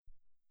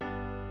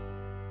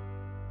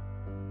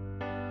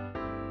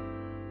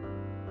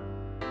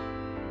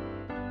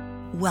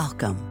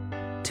Welcome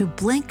to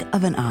Blink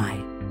of an Eye,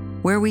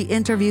 where we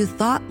interview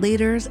thought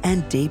leaders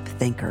and deep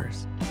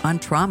thinkers on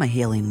trauma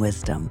healing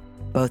wisdom,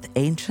 both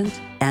ancient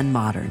and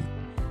modern,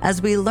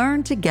 as we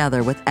learn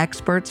together with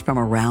experts from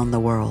around the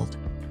world.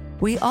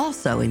 We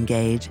also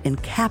engage in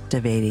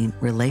captivating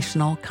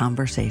relational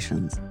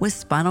conversations with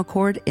spinal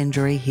cord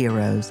injury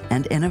heroes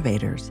and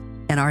innovators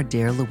in our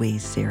Dear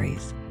Louise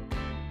series.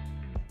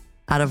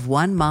 Out of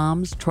one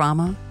mom's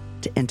trauma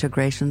to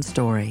integration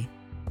story,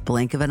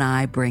 Blink of an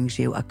Eye brings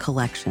you a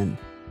collection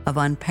of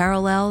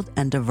unparalleled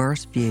and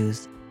diverse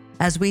views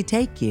as we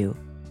take you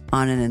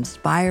on an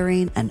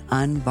inspiring and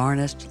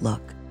unvarnished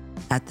look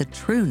at the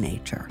true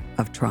nature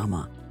of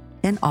trauma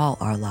in all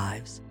our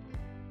lives.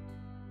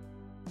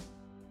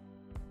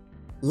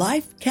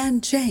 Life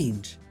can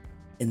change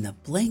in the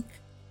blink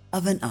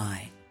of an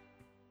eye.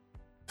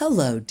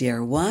 Hello,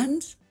 dear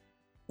ones.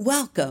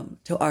 Welcome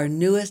to our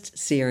newest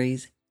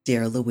series,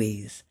 Dear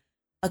Louise,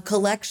 a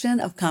collection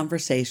of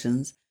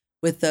conversations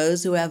with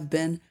those who have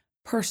been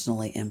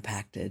personally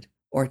impacted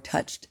or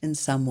touched in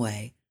some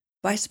way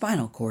by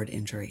spinal cord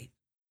injury.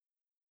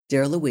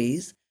 Dear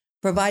Louise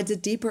provides a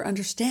deeper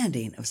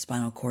understanding of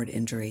spinal cord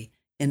injury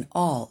in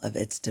all of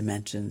its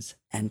dimensions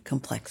and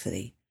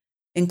complexity,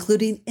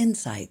 including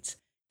insights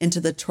into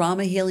the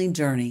trauma healing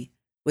journey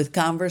with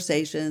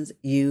conversations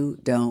you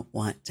don't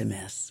want to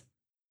miss.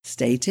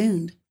 Stay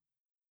tuned.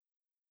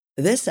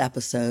 This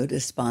episode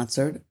is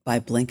sponsored by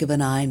Blink of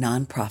an Eye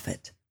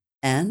Nonprofit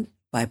and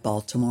by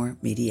Baltimore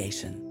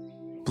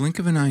Mediation. Blink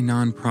of an Eye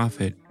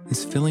Nonprofit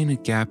is filling a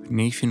gap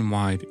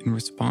nationwide in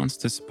response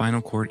to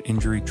spinal cord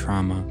injury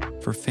trauma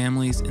for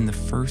families in the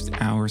first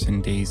hours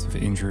and days of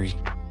injury.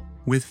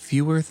 With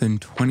fewer than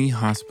 20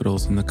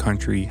 hospitals in the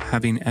country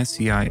having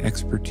SCI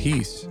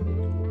expertise,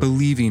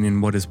 believing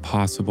in what is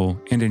possible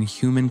and in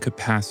human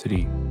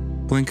capacity,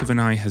 Blink of an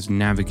Eye has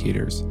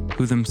navigators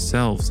who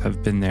themselves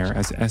have been there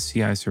as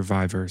SCI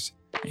survivors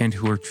and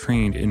who are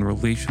trained in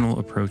relational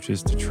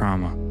approaches to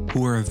trauma,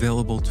 who are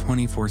available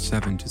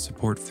 24/7 to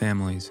support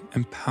families,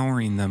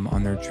 empowering them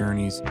on their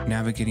journeys,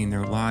 navigating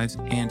their lives,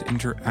 and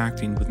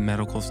interacting with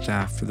medical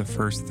staff for the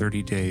first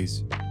 30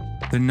 days.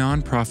 The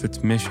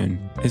nonprofit's mission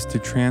is to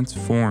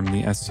transform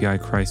the SCI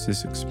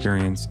crisis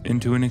experience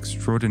into an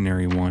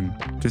extraordinary one,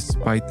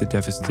 despite the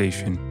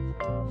devastation.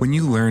 When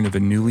you learn of a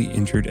newly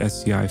injured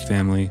SCI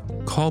family,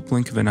 call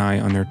Blink of an Eye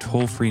on their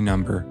toll-free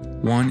number,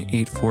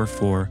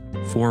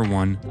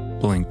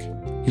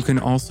 1-844-41-BLINK. You can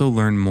also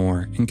learn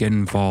more and get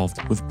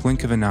involved with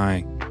Blink of an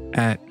Eye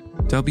at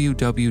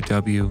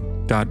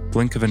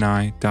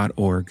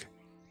www.blinkofanye.org.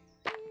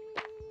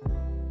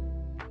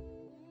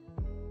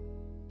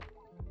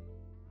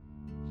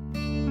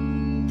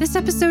 This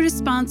episode is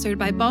sponsored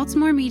by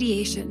Baltimore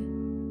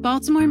Mediation.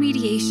 Baltimore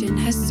Mediation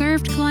has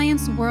served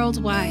clients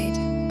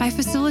worldwide by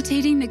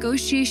facilitating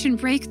negotiation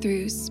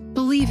breakthroughs,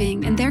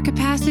 believing in their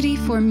capacity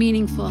for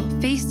meaningful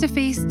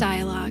face-to-face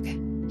dialogue.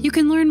 You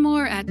can learn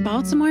more at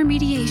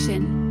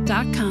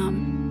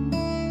baltimoremediation.com.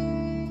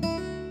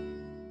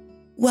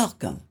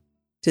 Welcome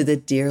to the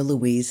Dear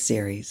Louise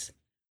series,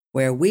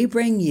 where we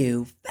bring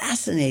you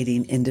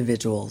fascinating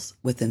individuals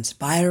with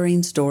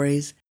inspiring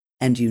stories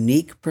and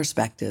unique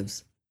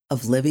perspectives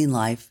of living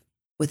life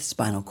with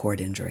spinal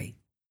cord injury.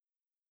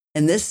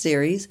 In this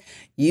series,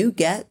 you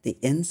get the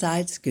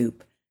inside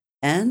scoop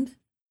and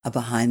a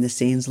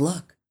behind-the-scenes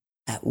look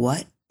at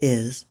what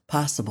is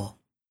possible.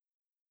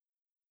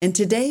 In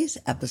today's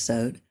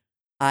episode,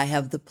 I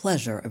have the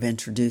pleasure of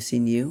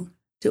introducing you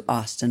to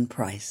Austin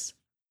Price.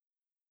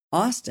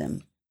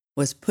 Austin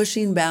was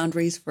pushing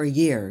boundaries for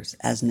years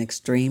as an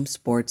extreme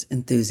sports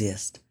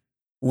enthusiast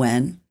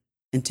when,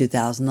 in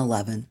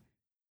 2011,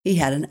 he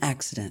had an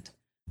accident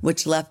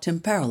which left him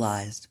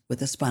paralyzed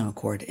with a spinal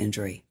cord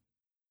injury.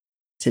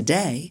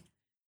 Today,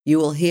 you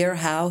will hear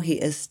how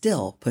he is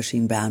still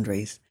pushing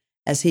boundaries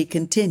as he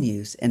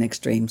continues in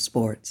extreme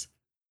sports,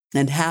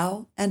 and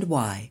how and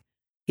why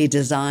he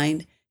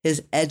designed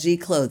his edgy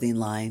clothing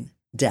line,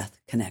 Death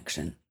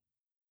Connection.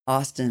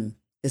 Austin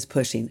is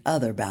pushing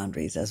other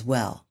boundaries as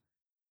well,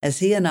 as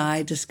he and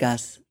I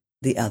discuss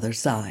the other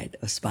side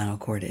of spinal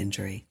cord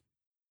injury,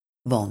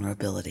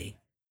 vulnerability.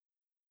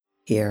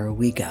 Here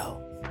we go.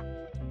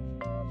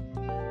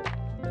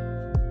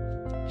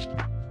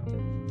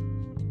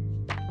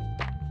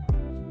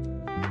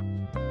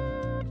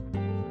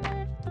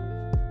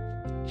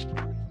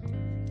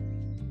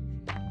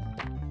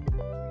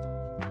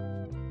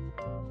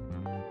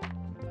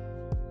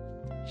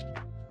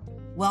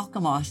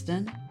 Welcome,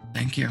 Austin.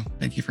 Thank you.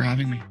 Thank you for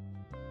having me.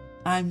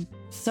 I'm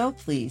so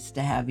pleased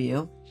to have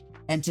you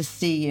and to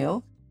see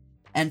you.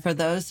 And for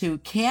those who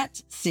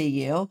can't see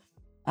you,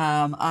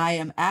 I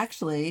am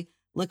actually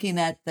looking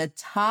at the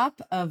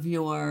top of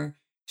your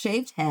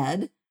shaved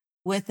head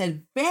with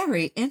a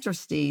very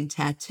interesting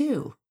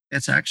tattoo.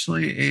 It's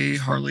actually a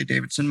Harley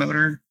Davidson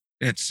motor.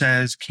 It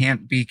says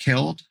 "can't be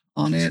killed"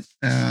 on it.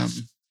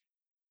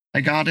 I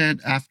got it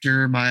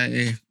after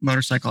my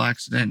motorcycle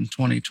accident in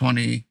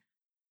 2020.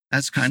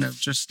 That's kind of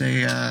just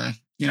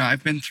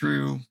I've been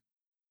through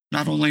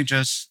not only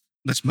just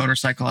this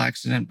motorcycle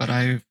accident, but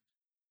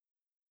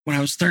when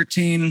I was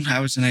 13,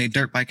 I was in a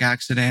dirt bike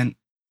accident.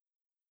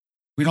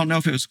 We don't know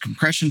if it was a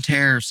compression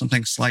tear or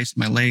something sliced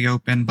my leg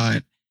open,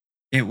 but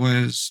it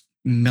was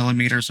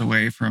millimeters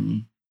away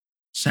from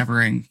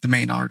severing the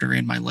main artery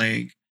in my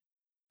leg.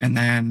 And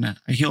then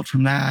I healed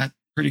from that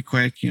pretty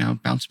quick,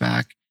 bounced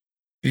back.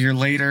 A year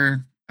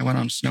later, I went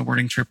on a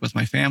snowboarding trip with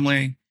my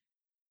family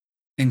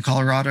in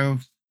Colorado,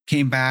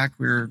 came back.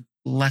 We were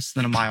less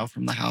than a mile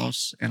from the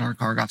house and our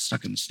car got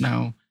stuck in the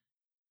snow.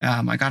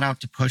 I got out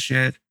to push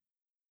it.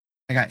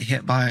 I got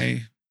hit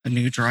by a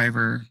new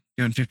driver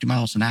doing 50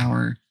 miles an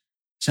hour,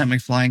 sent me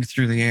flying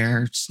through the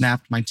air,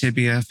 snapped my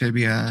tibia,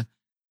 fibia,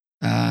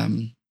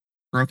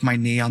 broke my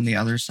knee on the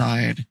other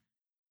side.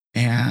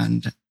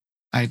 And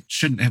I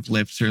shouldn't have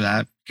lived through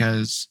that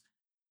because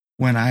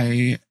when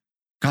I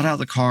got out of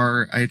the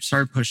car, I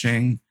started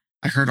pushing.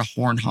 I heard a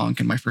horn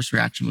honk and my first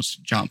reaction was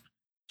to jump.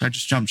 So I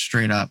just jumped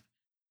straight up.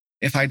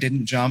 If I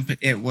didn't jump,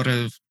 it would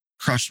have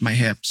crushed my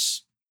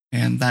hips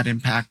and that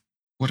impact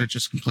would have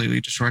just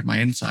completely destroyed my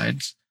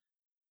insides.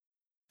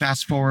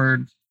 Fast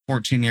forward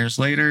 14 years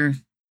later,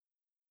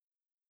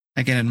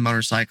 I get in a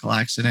motorcycle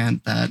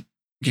accident that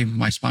gave me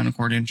my spinal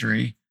cord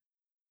injury.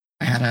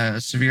 I had a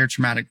severe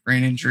traumatic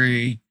brain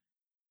injury,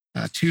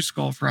 2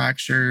 skull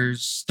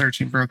fractures,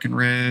 13 broken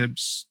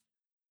ribs,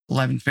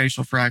 11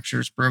 facial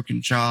fractures,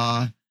 broken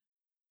jaw,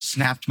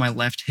 snapped my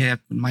left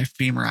hip, and my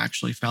femur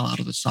actually fell out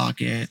of the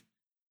socket.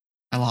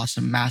 I lost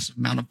a massive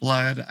amount of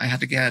blood. I had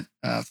to get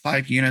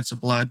 5 units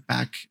of blood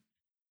back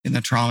in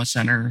the trauma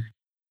center.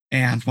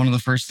 And one of the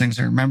first things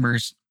I remember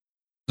is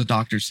the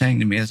doctor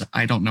saying to me is,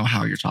 "I don't know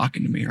how you're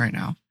talking to me right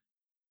now."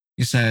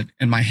 He said,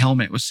 and my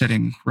helmet was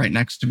sitting right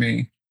next to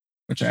me,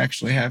 which I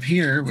actually have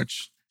here,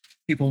 which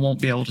people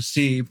won't be able to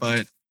see,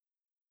 but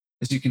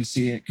as you can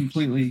see, it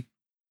completely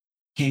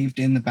caved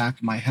in the back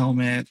of my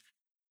helmet,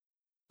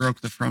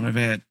 broke the front of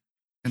it.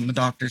 And the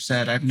doctor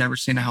said, "I've never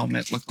seen a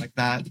helmet look like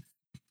that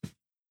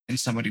and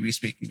somebody be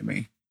speaking to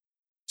me."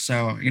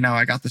 So,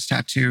 I got this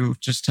tattoo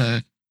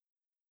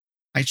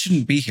I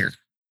shouldn't be here.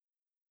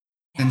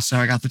 Yeah. And so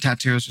I got the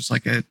tattoo. It's just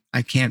like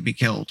I can't be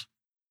killed.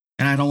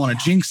 And I don't want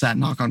to jinx that,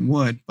 knock on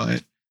wood,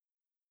 but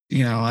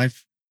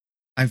I've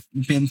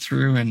been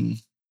through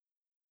and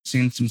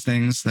seen some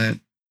things that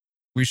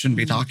we shouldn't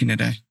be talking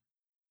today.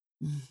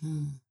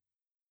 Mm-hmm.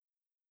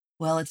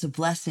 Well, it's a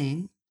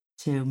blessing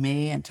to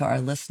me and to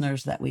our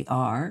listeners that we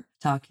are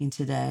talking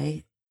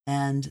today,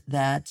 and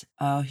that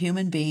a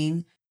human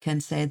being can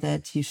say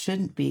that you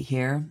shouldn't be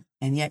here,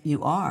 and yet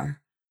you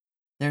are.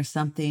 There's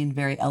something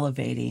very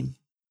elevating,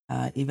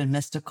 even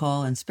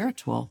mystical and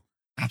spiritual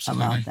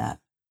about that.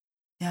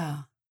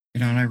 Yeah.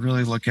 And I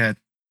really look at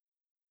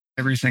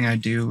everything I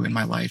do in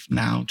my life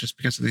now just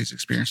because of these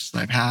experiences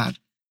that I've had,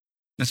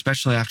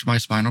 especially after my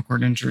spinal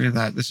cord injury,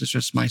 that this is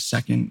just my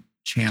second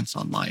chance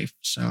on life.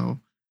 So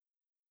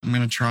I'm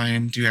going to try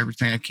and do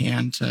everything I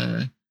can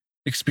to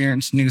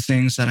experience new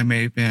things that I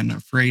may have been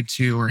afraid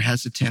to or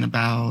hesitant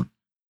about,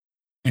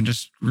 and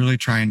just really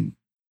try and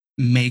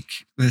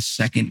make this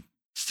second,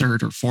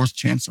 third, or fourth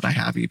chance that I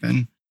have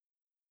even,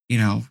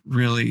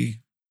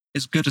 really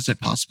as good as it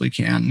possibly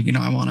can.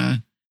 I want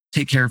to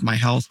take care of my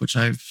health, which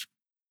I've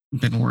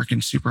been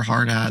working super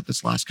hard at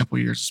this last couple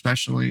of years,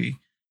 especially.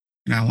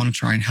 I want to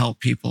try and help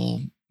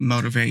people,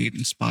 motivate,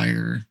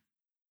 inspire,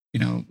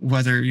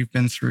 whether you've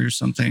been through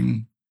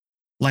something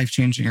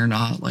life-changing or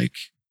not, like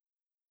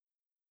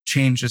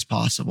change is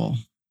possible.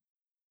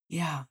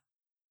 Yeah.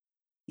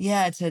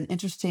 Yeah. It's an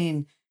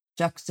interesting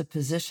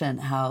juxtaposition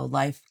how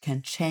life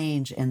can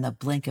change in the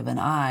blink of an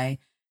eye,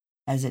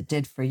 as it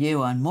did for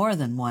you on more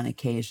than one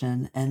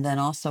occasion. And then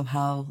also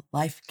how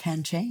life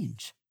can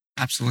change.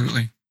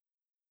 Absolutely.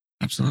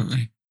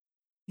 Absolutely.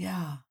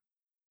 Yeah.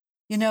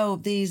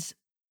 These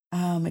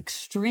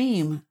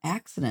extreme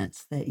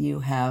accidents that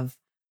you have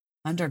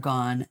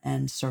undergone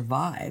and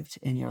survived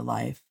in your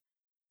life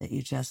that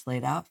you just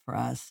laid out for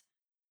us,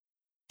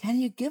 can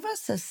you give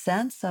us a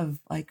sense of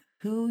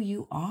who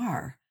you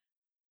are?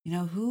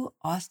 Who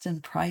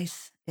Austin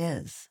Price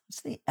is?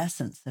 What's the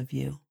essence of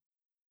you?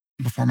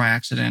 Before my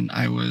accident,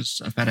 I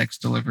was a FedEx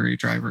delivery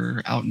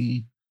driver out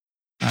in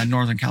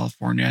Northern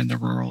California in the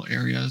rural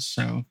areas.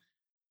 So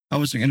I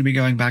wasn't going to be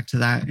going back to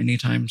that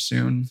anytime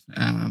soon.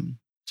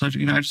 So, I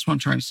just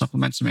want to try to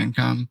supplement some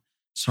income.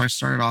 So I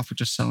started off with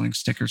just selling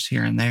stickers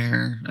here and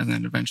there, and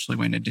then eventually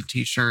went into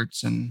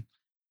t-shirts. And,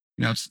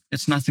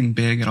 it's nothing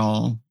big at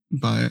all,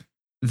 but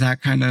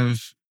that kind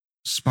of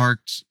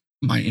sparked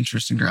my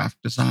interest in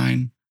graphic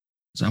design.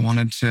 Because I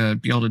wanted to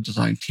be able to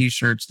design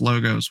t-shirts,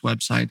 logos,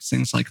 websites,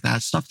 things like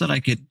that, stuff that I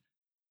could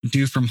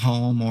do from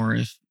home, or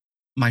if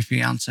my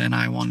fiance and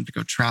I wanted to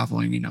go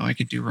traveling, I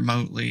could do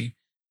remotely,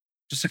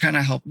 just to kind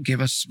of help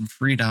give us some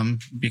freedom,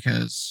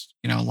 because,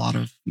 a lot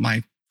of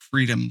my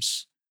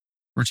freedoms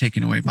were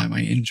taken away by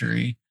my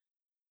injury.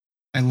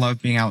 I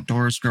love being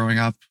outdoors. Growing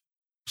up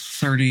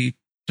 30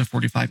 to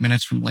 45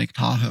 minutes from Lake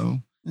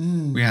Tahoe,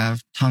 we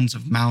have tons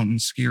of mountain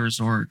ski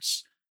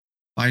resorts,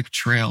 bike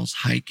trails,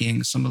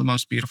 hiking. Some of the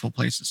most beautiful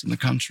places in the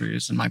country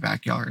is in my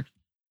backyard.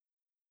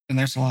 And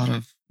there's a lot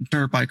of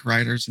dirt bike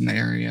riders in the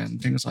area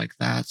and things like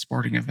that,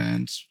 sporting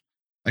events.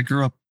 I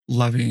grew up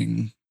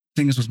loving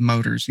things with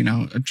motors,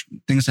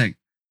 things that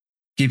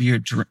give you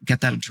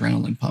get that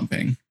adrenaline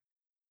pumping.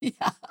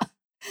 Yeah,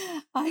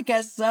 I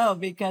guess so,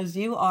 because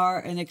you are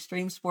an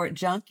extreme sport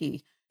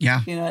junkie.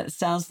 Yeah. It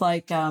sounds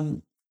like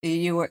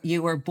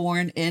you were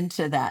born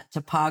into that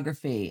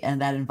topography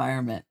and that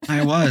environment.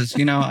 I was,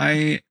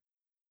 I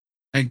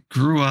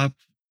grew up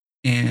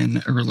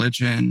in a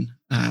religion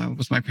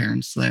with my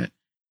parents that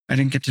I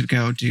didn't get to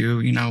go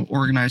do,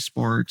 organized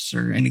sports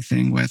or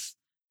anything with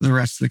the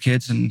rest of the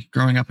kids. And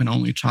growing up an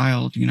only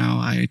child, I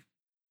was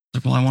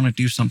like, well, I want to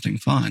do something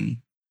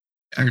fun.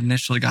 I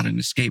initially got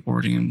into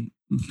skateboarding and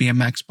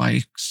BMX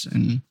bikes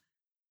and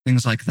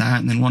things like that.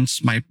 And then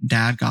once my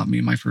dad got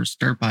me my first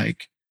dirt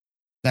bike,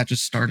 that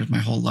just started my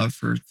whole love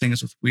for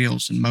things with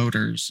wheels and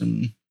motors.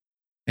 And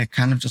it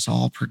kind of just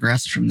all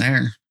progressed from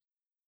there.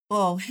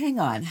 Well, hang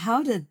on.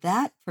 How did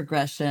that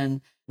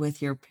progression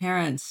with your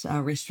parents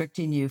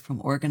restricting you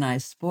from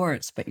organized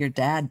sports, but your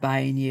dad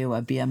buying you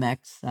a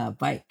BMX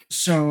bike?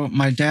 So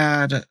my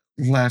dad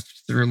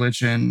left the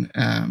religion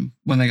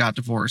when they got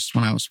divorced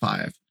when I was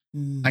 5.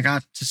 I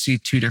got to see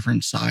 2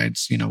 different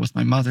sides, with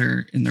my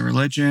mother in the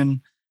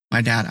religion,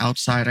 my dad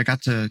outside. I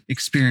got to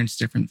experience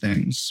different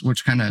things,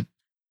 which kind of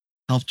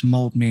helped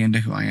mold me into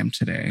who I am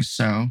today.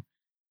 So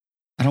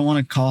I don't want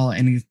to call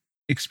any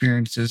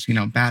experiences,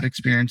 bad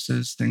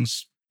experiences,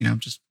 things,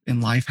 just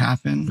in life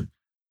happen.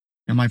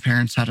 And my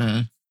parents had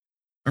a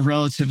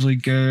relatively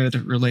good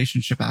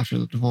relationship after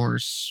the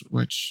divorce,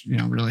 which,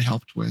 really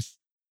helped with,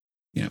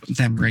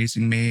 them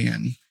raising me.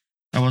 And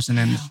I wasn't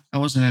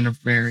in a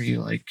very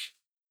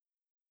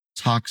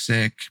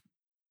toxic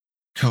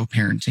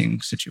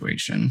co-parenting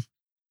situation.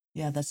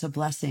 Yeah, that's a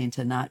blessing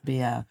to not be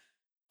a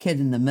kid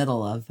in the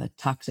middle of a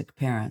toxic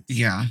parent.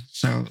 Yeah.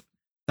 So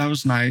that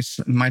was nice.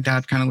 And my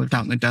dad kind of lived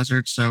out in the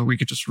desert, so we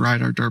could just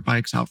ride our dirt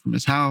bikes out from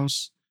his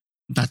house.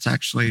 That's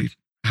actually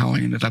how I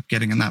ended up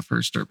getting in that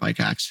first dirt bike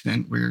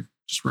accident. We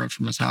just rode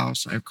from his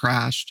house. I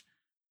crashed.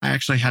 I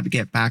actually had to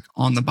get back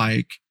on the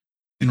bike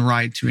and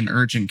ride to an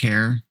urgent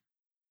care.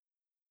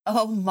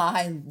 Oh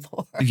my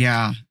Lord.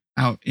 Yeah.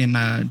 Out in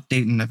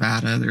Dayton,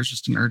 Nevada, there's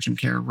just an urgent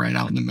care right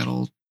out in the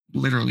middle,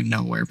 literally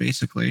nowhere,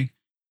 basically.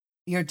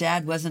 Your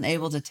dad wasn't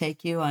able to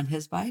take you on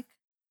his bike?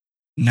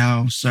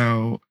 No.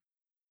 So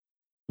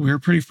we were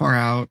pretty far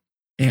out.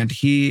 And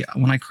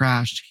when I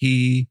crashed,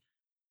 he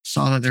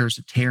saw that there was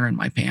a tear in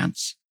my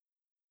pants.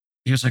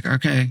 He was like,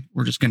 okay,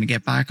 we're just going to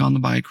get back on the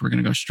bike. We're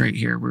going to go straight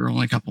here. We were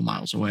only a couple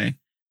miles away.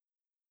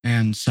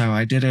 And so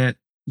I did it,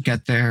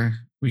 get there.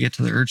 We get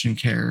to the urgent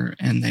care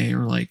and they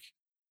were like,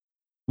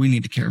 we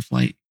need to care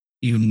flight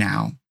you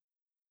now.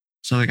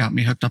 So they got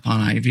me hooked up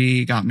on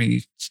IV, got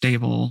me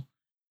stable,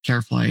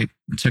 care flight,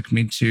 took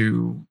me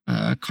to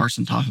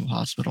Carson Tahoe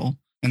Hospital.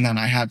 And then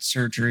I had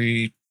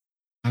surgery.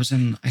 I was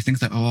in, I think,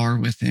 the OR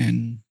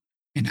within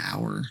an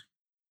hour.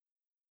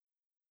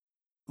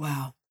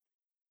 Wow.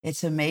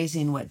 It's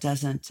amazing what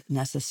doesn't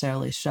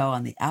necessarily show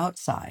on the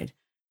outside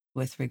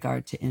with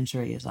regard to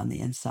injuries on the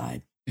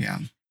inside. Yeah.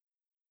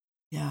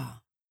 Yeah.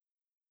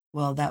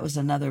 Well, that was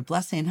another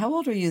blessing. How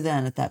old were you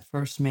then at that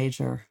first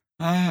major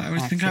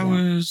think I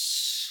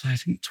was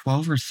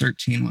 12 or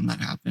 13 when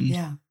that happened.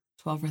 Yeah.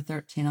 12 or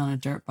 13 on a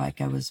dirt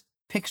bike. I was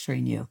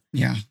picturing you.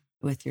 Yeah.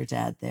 With your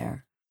dad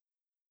there.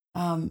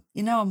 I'm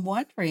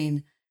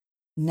wondering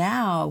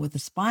now with the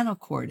spinal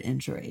cord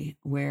injury,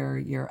 where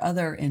your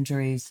other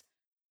injuries,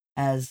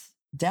 as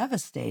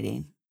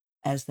devastating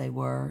as they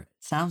were,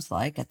 sounds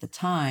like at the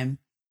time,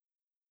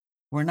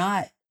 were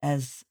not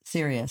as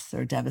serious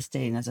or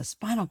devastating as a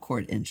spinal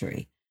cord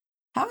injury.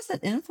 How has it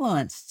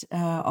influenced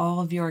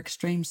all of your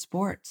extreme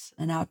sports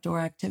and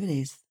outdoor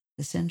activities,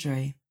 this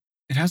injury?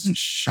 It hasn't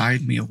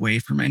shied me away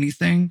from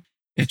anything.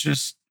 It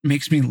just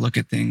makes me look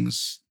at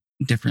things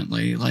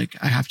differently. Like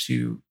I have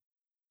to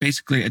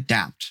basically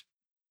adapt.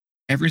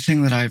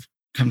 Everything that I've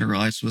come to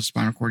realize with a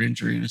spinal cord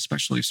injury, and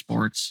especially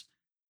sports,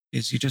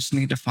 is you just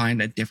need to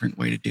find a different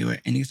way to do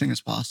it. Anything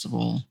is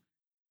possible,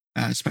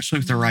 especially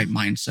with the right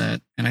mindset.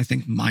 And I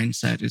think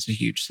mindset is a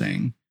huge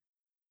thing.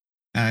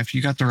 If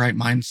you got the right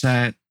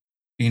mindset,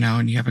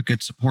 and you have a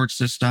good support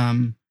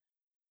system,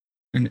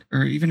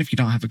 or even if you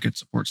don't have a good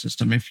support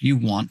system, if you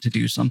want to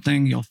do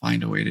something, you'll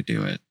find a way to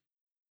do it.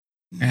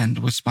 And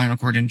with spinal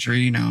cord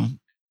injury,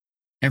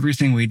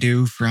 everything we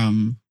do,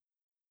 from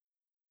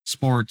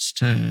sports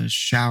to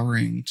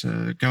showering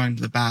to going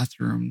to the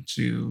bathroom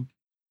to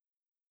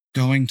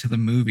going to the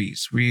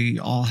movies, we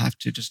all have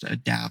to just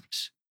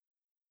adapt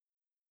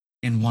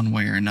in one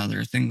way or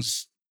another.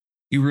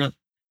 I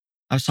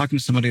was talking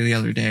to somebody the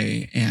other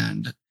day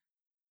and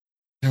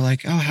they're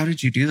like, oh, how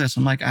did you do this?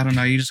 I'm like, I don't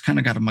know. You just kind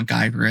of got to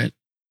MacGyver it.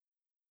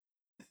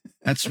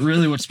 That's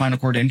really what spinal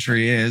cord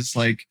injury is.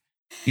 Like,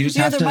 you just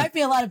have there to. Might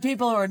be a lot of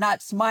people who are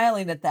not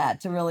smiling at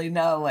that to really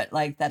know what,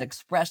 like, that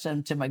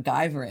expression to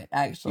MacGyver it,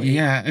 actually.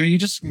 Yeah. I mean,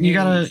 you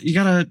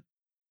gotta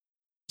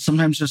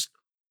sometimes just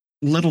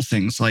little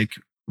things like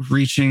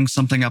reaching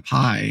something up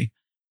high.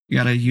 You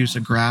gotta use a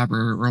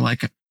grabber, or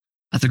like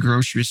at the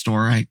grocery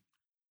store, I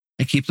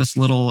I keep this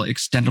little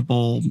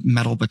extendable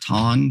metal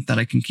baton that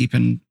I can keep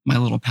in my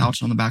little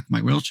pouch on the back of my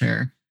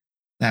wheelchair,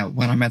 that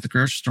when I'm at the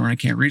grocery store and I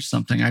can't reach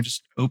something, I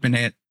just open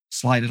it,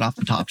 slide it off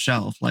the top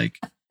shelf. Like,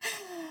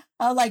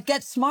 like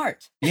get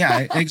smart.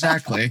 yeah,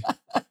 exactly.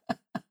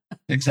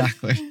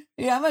 Exactly.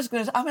 Yeah,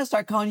 I'm gonna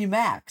start calling you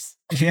Max.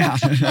 Yeah.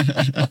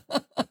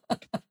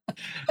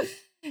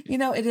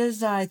 It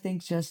is, I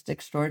think, just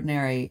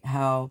extraordinary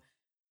how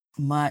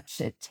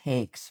much it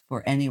takes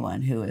for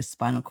anyone who is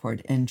spinal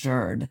cord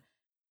injured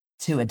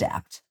to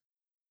adapt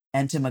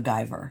and to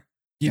MacGyver.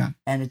 Yeah.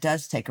 And it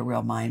does take a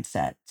real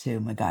mindset to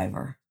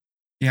MacGyver.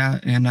 Yeah.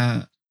 And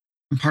I'm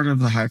part of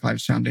the High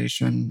Fives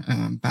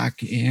Foundation.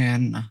 Back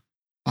in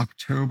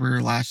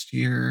October last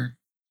year,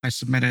 I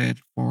submitted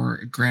for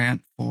a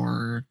grant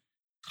for,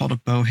 it's called a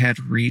Bowhead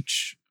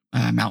Reach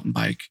mountain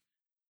bike.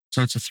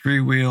 So it's a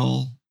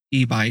 3-wheel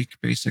e-bike,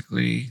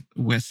 basically,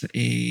 with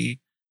a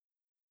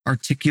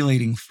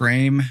articulating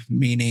frame,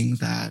 meaning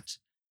that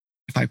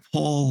if I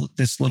pull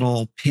this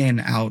little pin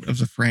out of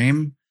the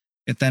frame,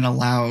 it then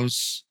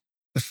allows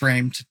the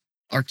frame to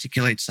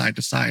articulate side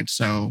to side.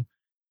 So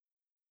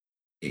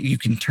you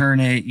can turn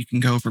it, you can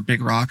go over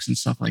big rocks and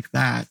stuff like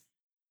that.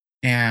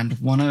 And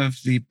one of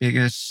the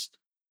biggest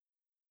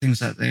things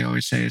that they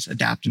always say is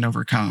adapt and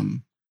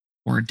overcome,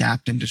 or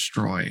adapt and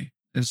destroy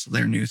is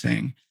their new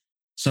thing.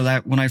 So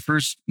that when I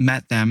first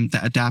met them,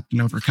 the adapt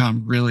and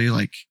overcome really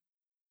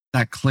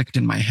that clicked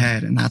in my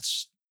head. And I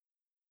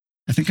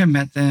think I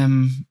met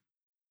them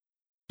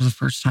for the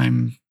first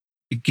time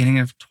beginning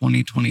of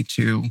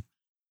 2022.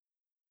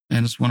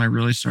 And it's when I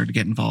really started to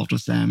get involved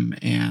with them,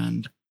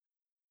 and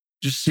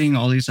just seeing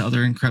all these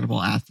other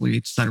incredible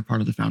athletes that are part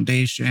of the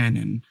foundation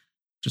and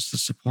just the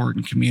support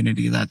and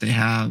community that they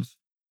have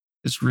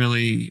has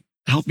really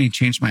helped me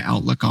change my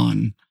outlook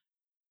on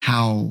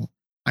how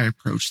I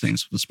approach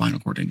things with a spinal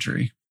cord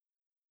injury.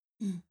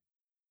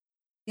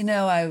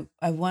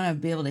 I want to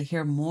be able to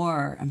hear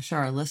more, I'm sure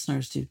our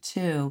listeners do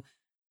too,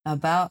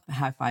 about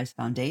High Fives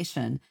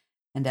Foundation,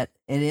 and that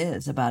it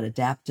is about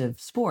adaptive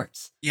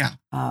sports. Yeah.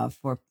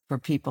 For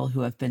people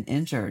who have been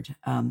injured,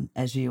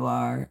 as you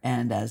are,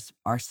 and as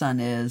our son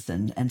is,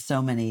 and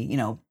so many,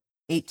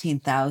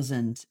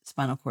 18,000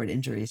 spinal cord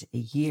injuries a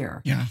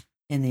year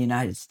in the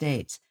United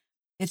States.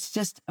 It's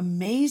just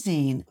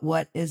amazing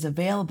what is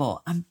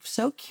available. I'm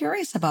so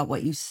curious about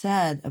what you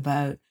said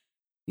about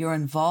your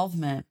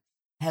involvement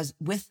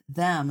with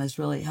them has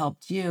really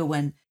helped you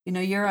when,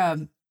 you're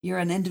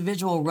an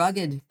individual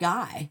rugged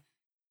guy,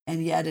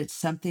 and yet it's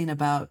something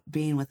about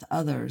being with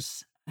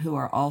others who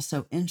are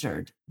also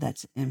injured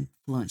that's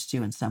influenced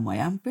you in some way.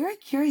 I'm very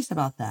curious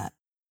about that.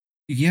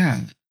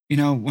 Yeah.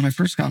 When I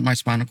first got my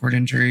spinal cord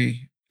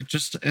injury,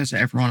 just as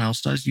everyone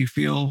else does, you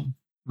feel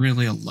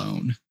really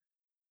alone.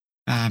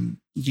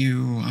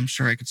 I'm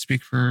sure I could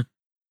speak for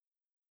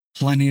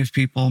plenty of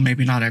people,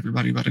 maybe not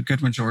everybody, but a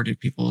good majority of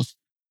people with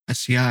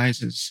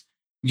SCIs, is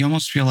you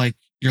almost feel like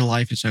your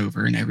life is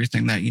over and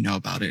everything that you know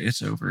about it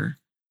is over.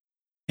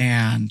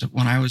 And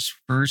when I was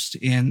first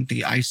in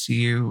the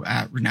ICU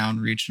at Renown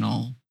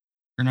Regional,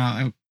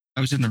 I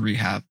was in the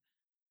rehab.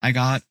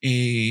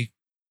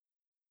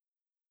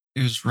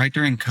 It was right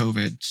during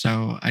COVID,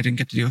 so I didn't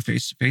get to do a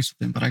face-to-face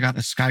with him, but I got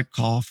a Skype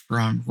call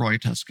from Roy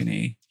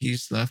Tuscany.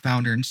 He's the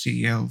founder and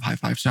CEO of High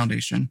Fives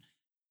Foundation.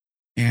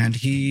 And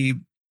he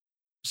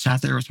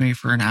sat there with me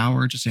for an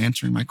hour, just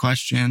answering my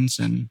questions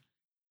and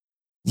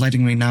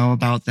letting me know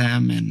about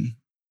them and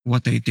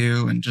what they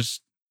do. And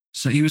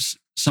so he was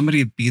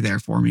somebody to be there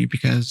for me,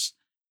 because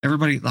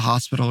everybody at the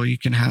hospital, you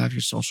can have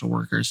your social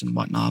workers and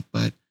whatnot,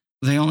 but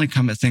they only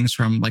come at things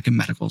from a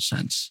medical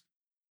sense.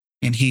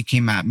 And he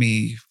came at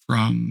me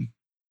from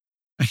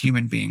a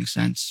human being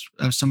sense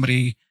of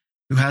somebody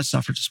who has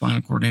suffered a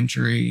spinal cord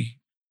injury.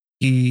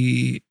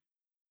 He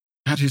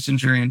had his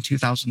injury in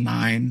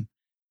 2009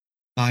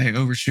 by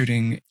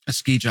overshooting a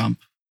ski jump.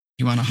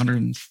 He went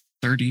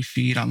 130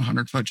 feet on a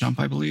 100-foot jump,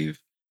 I believe.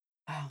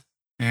 Wow.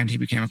 And he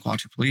became a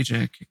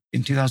quadriplegic.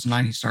 In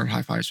 2009, he started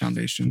High Fives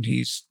Foundation.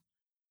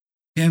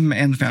 Him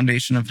and the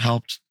foundation have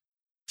helped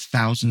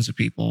thousands of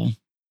people,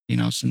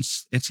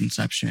 since its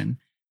inception.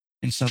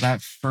 And so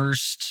that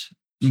first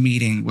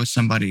meeting with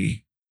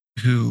somebody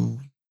who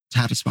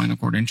had a spinal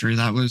cord injury,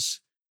 that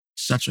was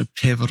such a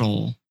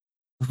pivotal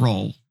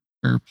role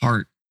or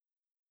part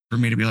for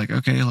me to be like,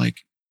 okay,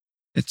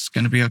 it's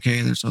going to be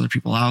okay. There's other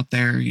people out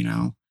there,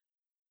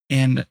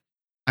 And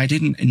I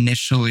didn't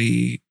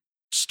initially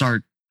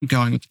start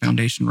going with the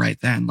foundation right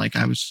then.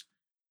 I was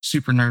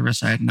super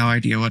nervous. I had no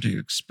idea what to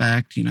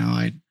expect.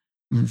 I'm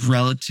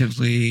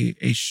relatively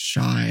a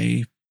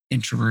shy,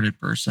 introverted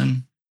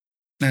person.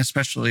 And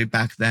especially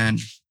back then,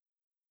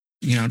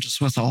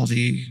 just with all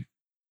the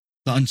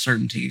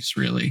uncertainties,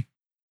 really.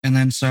 And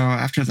then so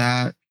after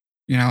that,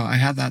 I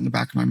had that in the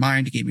back of my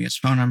mind. He gave me his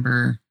phone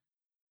number,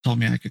 told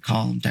me I could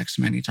call him, text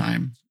him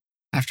anytime.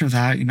 After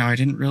that, I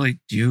didn't really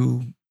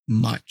do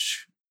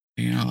much.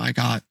 I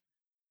got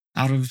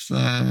out of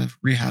the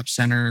rehab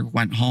center,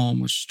 went home,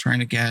 was trying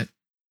to get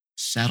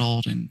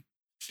settled and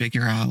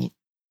figure out,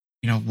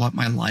 what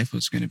my life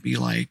was going to be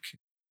like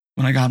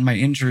when I got my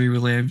injury, we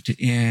lived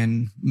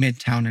in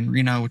Midtown in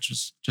Reno, which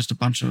was just a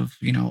bunch of,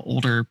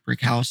 older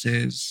brick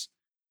houses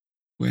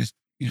with,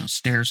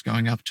 stairs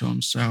going up to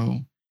them.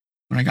 So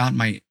when I got in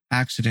my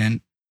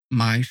accident,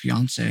 my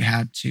fiance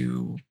had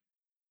to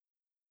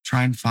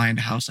try and find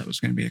a house that was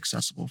going to be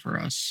accessible for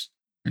us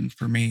and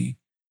for me.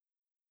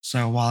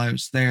 So while I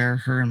was there,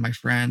 her and my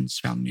friends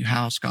found a new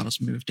house, got us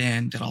moved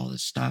in, did all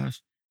this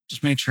stuff,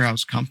 just made sure I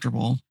was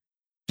comfortable.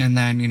 And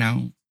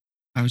then,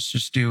 I was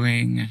just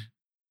doing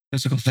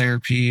physical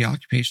therapy,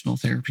 occupational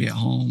therapy at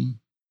home,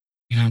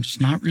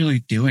 just not really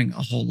doing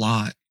a whole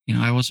lot.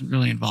 I wasn't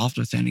really involved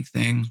with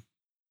anything.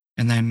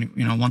 And then,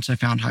 once I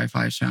found High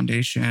Fives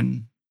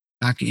Foundation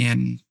back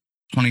in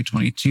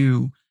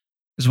 2022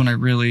 is when I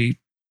really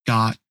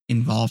got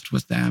involved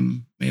with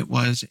them. It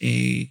was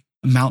a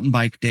mountain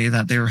bike day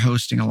that they were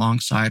hosting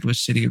alongside with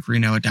City of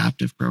Reno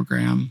Adaptive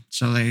Program.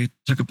 So they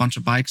took a bunch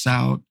of bikes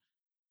out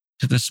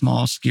to the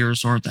small ski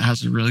resort that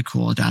has a really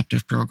cool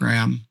adaptive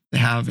program. They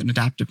have an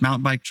adaptive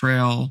mountain bike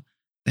trail.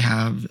 They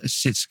have a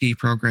sit ski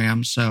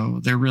program. So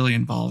they're really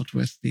involved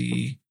with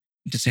the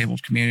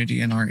disabled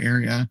community in our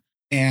area.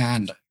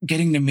 And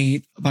getting to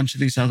meet a bunch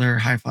of these other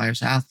High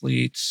Fives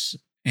athletes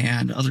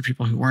and other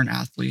people who weren't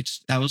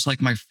athletes, that was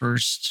like my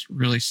first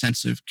really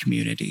sense of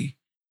community.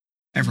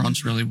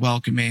 Everyone's really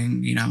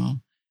welcoming,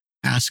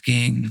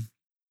 asking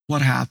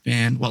what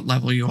happened, what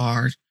level you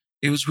are.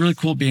 It was really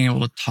cool being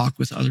able to talk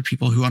with other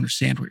people who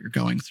understand what you're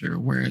going through,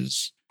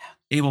 whereas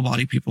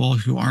able-bodied people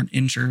who aren't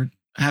injured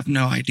have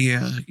no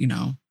idea,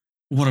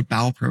 what a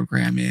bowel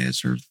program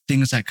is or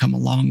things that come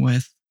along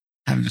with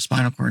having a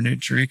spinal cord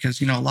injury.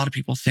 Because, a lot of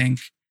people think,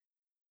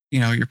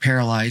 you're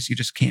paralyzed, you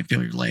just can't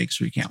feel your legs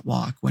or you can't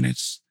walk, when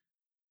it's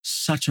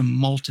such a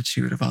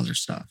multitude of other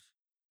stuff.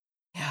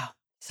 Yeah,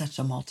 such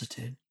a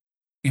multitude.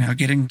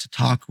 Getting to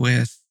talk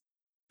with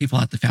people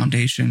at the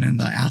foundation and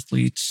the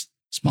athletes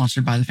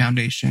sponsored by the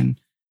foundation,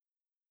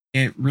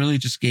 it really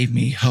just gave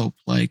me hope.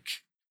 Like,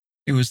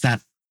 it was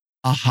that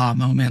aha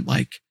moment,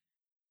 like,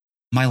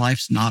 my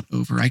life's not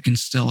over. I can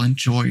still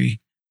enjoy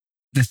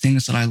the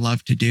things that I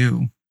love to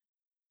do.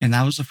 And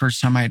that was the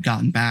first time I had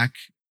gotten back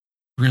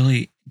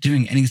really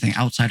doing anything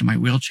outside of my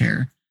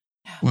wheelchair,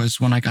 was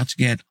when I got to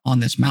get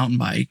on this mountain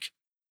bike.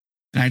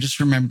 And I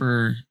just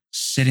remember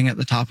sitting at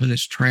the top of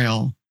this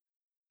trail.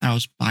 I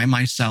was by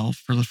myself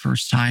for the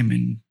first time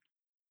in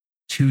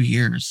 2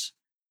 years.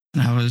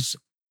 And I was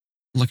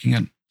looking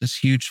at this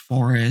huge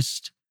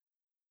forest,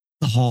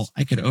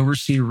 I could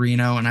oversee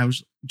Reno, and I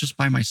was just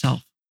by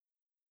myself.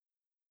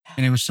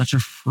 And it was such a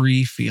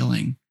free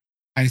feeling.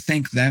 I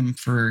thank them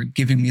for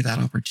giving me that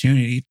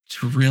opportunity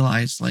to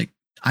realize, like,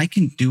 I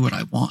can do what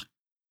I want.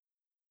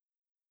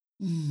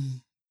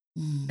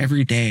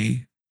 Every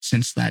day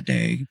since that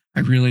day,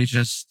 I really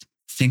just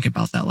think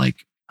about that.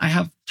 Like, I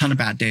have a ton of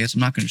bad days. I'm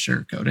not going to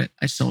sugarcoat it.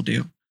 I still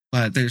do.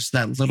 But there's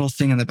that little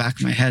thing in the back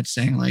of my head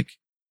saying, like,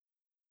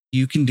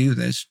 you can do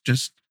this.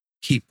 Just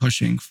keep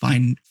pushing.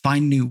 Find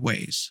new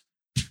ways.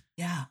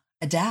 Yeah.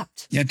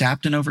 Adapt. Yeah,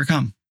 adapt and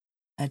overcome.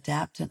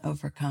 Adapt and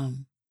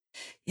overcome.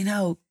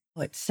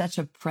 It's such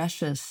a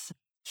precious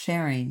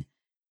sharing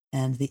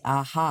and the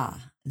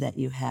aha that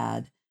you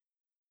had.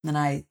 And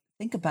I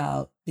think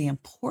about the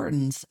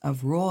importance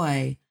of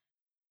Roy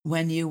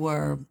when you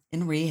were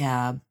in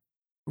rehab,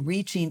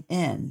 reaching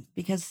in,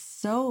 because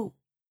so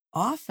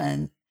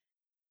often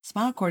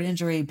spinal cord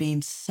injury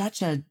being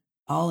such a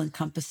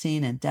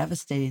all-encompassing and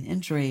devastating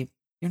injury,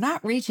 you're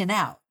not reaching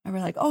out. And we're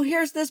like, oh,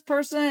 here's this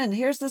person,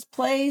 here's this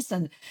place,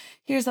 and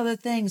here's other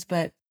things.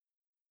 But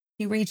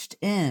he reached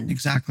in.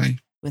 Exactly.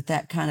 With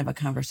that kind of a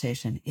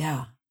conversation.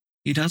 Yeah.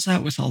 He does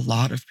that with a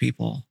lot of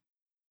people.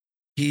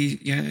 He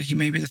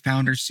may be the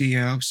founder,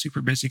 CEO,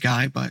 super busy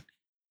guy, but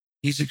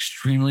he's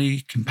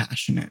extremely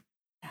compassionate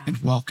and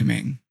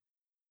welcoming.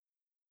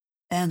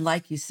 And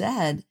like you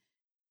said,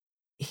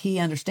 he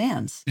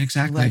understands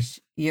exactly what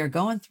you're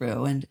going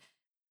through. And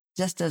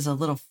just as a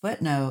little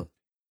footnote,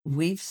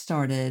 we've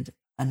started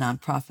a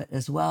nonprofit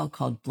as well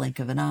called Blink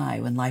of an Eye,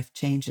 when life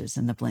changes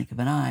in the blink of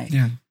an eye.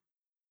 Yeah.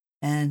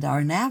 And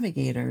our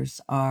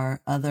navigators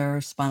are other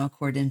spinal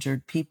cord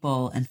injured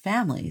people and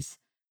families,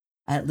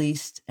 at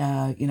least,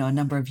 a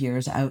number of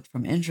years out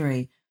from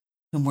injury,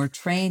 whom we're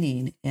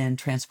training in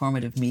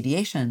transformative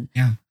mediation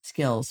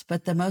skills.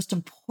 But the most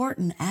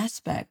important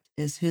aspect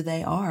is who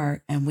they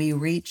are. And we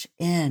reach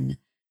in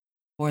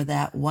for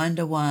that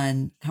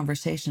one-to-one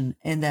conversation.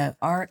 And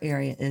our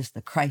area is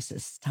the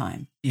crisis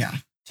time. Yeah.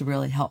 To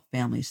really help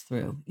families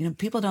through.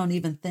 People don't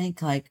even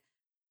think, like,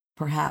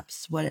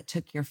 perhaps what it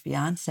took your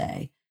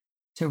fiance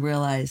to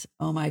realize,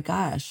 oh my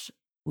gosh,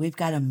 we've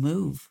got to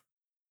move.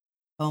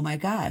 Oh my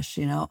gosh,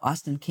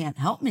 Austin can't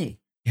help me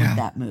with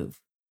that move.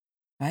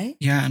 Right?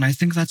 Yeah. And I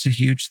think that's a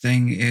huge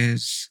thing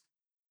is,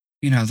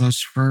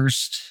 those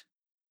first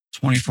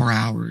 24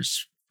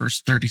 hours,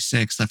 first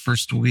 36, that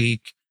first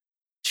week,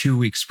 2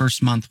 weeks,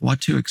 first month,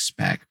 what to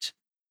expect.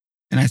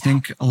 And I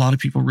think a lot of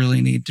people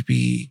really need to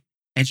be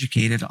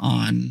educated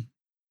on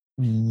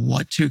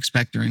what to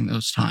expect during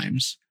those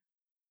times.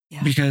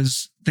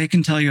 Because they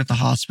can tell you at the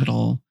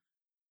hospital,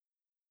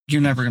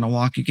 you're never going to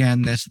walk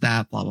again, this,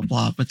 that, blah, blah,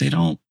 blah. But they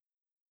don't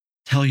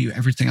tell you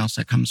everything else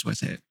that comes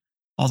with it,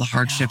 all the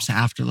hardships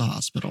after the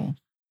hospital.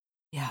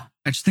 Yeah.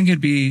 I just think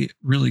it'd be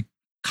really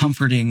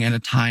comforting in a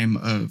time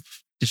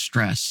of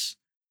distress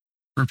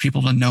for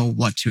people to know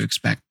what to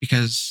expect,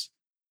 because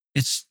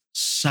it's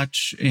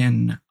such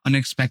an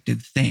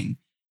unexpected thing.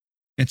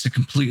 It's a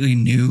completely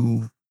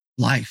new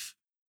life,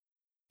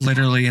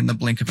 literally in the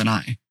blink of an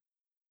eye.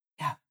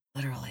 Yeah,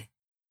 literally.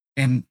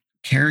 And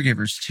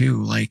caregivers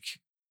too, like,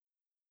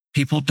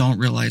 people don't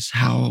realize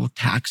how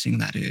taxing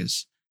that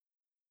is.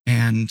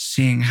 And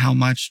seeing how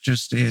much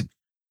it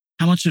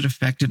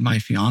affected my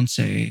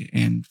fiance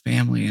and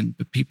family and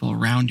the people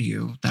around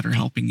you that are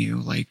helping you.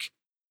 Like,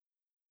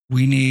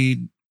 we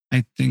need,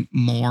 I think,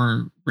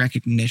 more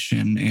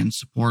recognition and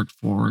support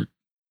for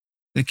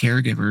the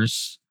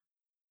caregivers,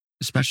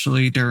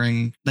 especially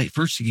during the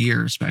first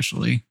year,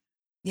 especially.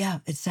 Yeah,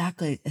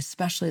 exactly.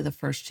 Especially the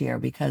first year,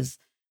 because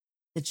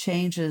the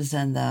changes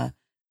and the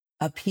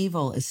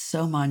upheaval is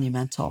so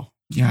monumental.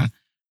 Yeah.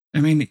 I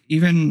mean,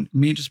 even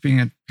me just being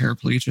a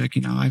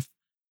paraplegic, I've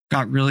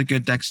got really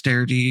good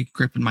dexterity,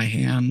 grip in my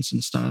hands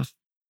and stuff.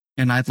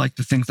 And I'd like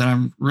to think that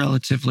I'm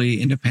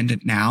relatively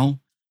independent now,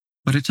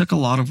 but it took a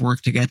lot of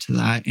work to get to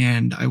that.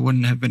 And I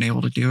wouldn't have been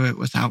able to do it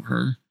without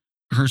her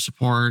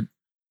support,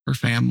 her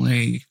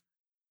family,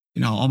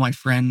 all my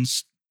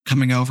friends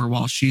coming over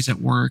while she's at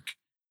work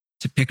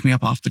to pick me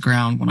up off the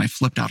ground when I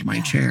flipped out of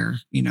my chair,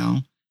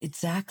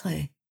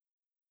 Exactly.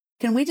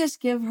 Can we just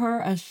give her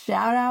a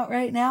shout out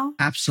right now?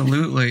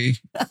 Absolutely.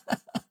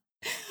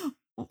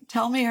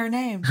 Tell me her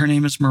name. Her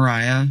name is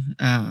Mariah.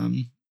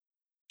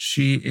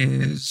 She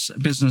is a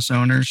business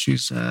owner.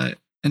 She's an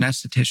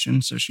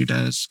esthetician. So she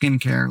does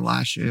skincare,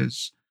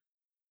 lashes,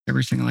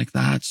 everything like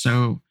that.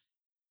 So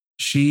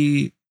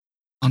she,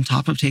 on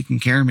top of taking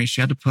care of me,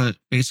 she had to put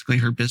basically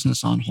her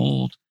business on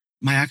hold.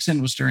 My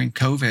accident was during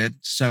COVID.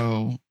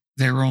 So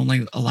they were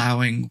only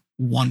allowing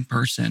one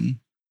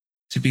person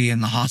to be in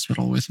the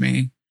hospital with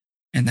me.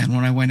 And then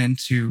when I went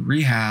into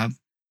rehab,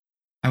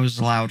 I was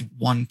allowed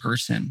one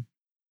person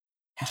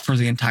for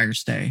the entire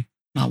stay.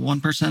 Not one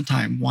person at a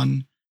time,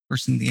 one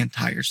person the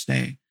entire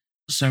stay.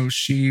 So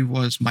she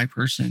was my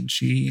person.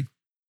 She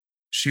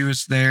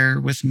was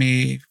there with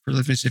me for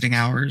the visiting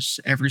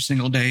hours every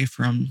single day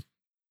from, I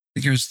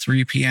think it was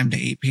 3 p.m.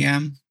 to 8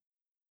 p.m.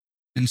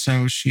 And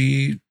so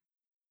she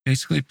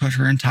basically put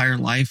her entire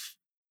life,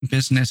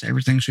 business,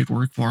 everything she'd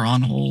worked for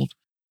on hold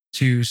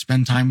to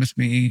spend time with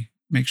me,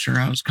 make sure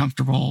I was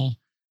comfortable,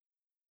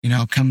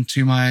 come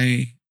to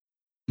my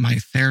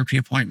therapy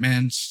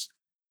appointments.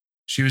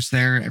 She was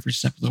there every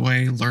step of the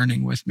way,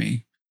 learning with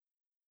me.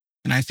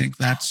 And I think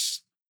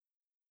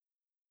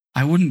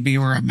I wouldn't be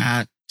where I'm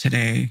at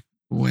today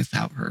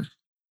without her.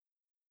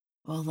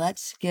 Well,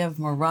 let's give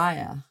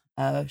Mariah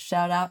a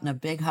shout out and a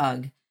big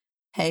hug.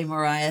 Hey,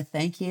 Mariah,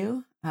 thank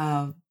you,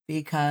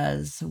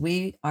 because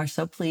we are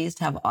so pleased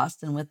to have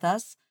Austin with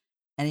us.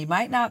 And he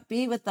might not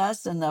be with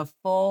us in the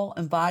full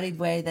embodied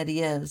way that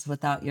he is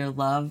without your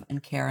love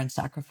and care and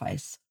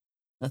sacrifice.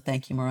 So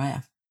thank you,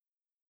 Mariah.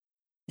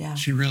 Yeah.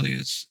 She really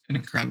is an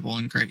incredible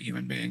and great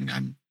human being.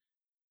 I'm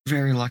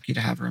very lucky to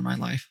have her in my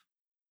life.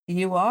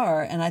 You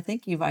are. And I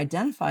think you've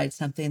identified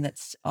something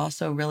that's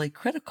also really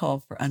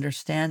critical for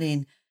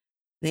understanding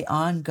the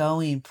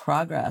ongoing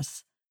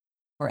progress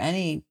for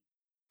any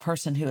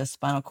person who is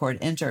spinal cord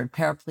injured,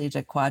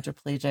 paraplegic,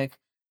 quadriplegic,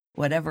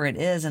 whatever it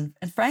is. And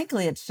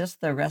frankly, it's just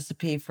the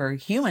recipe for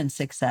human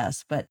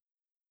success. But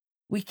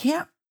we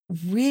can't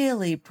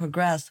really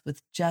progress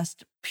with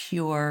just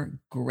pure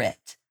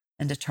grit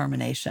and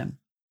determination.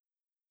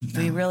 No.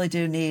 We really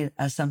do need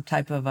some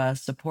type of a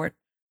support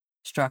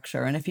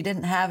structure. And if you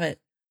didn't have it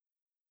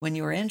when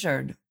you were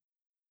injured,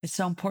 it's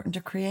so important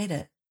to create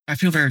it. I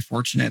feel very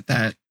fortunate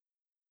that,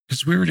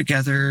 because we were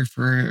together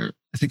for,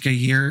 I think, a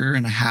year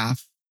and a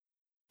half,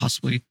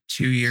 possibly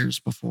 2 years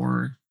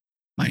before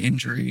my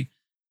injury.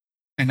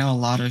 I know a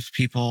lot of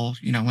people,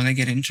 when they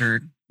get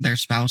injured, their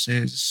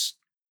spouses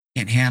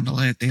can't handle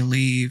it. They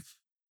leave,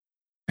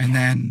 and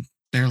then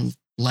they're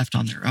left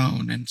on their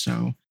own. And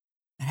so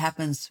it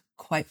happens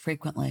quite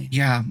frequently.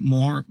 Yeah,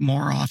 more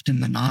often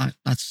than not.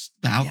 That's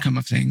the outcome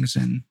of things.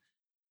 And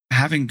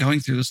going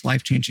through this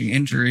life-changing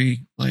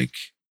injury, like,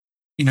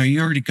 you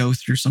already go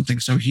through something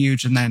so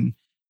huge, and then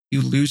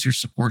you lose your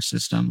support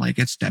system. Like,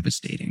 it's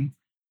devastating.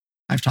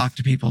 I've talked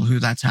to people who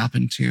that's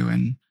happened to,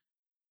 and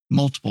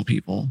multiple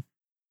people.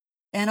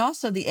 And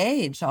also the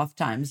age,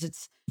 oftentimes.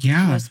 It's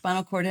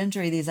spinal cord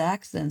injury, these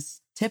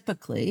accidents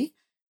typically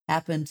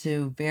happen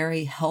to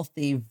very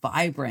healthy,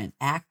 vibrant,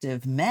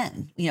 active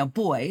men,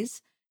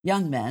 boys,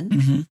 young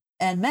men,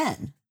 and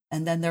men.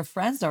 And then their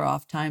friends are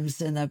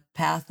oftentimes in the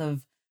path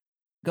of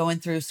going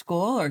through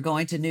school or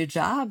going to new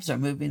jobs or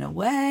moving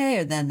away,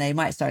 or then they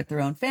might start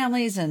their own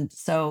families. And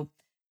so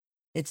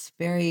it's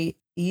very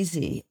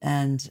easy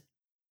and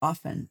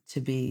often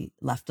to be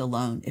left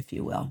alone, if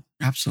you will.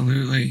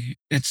 Absolutely.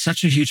 It's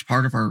such a huge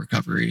part of our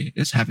recovery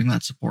is having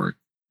that support,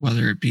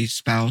 whether it be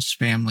spouse,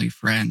 family,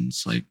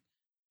 friends, like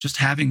just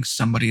having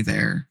somebody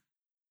there,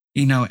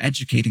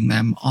 educating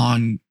them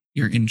on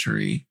your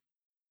injury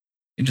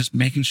and just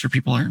making sure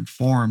people are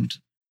informed.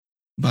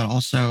 But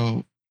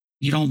also,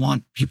 you don't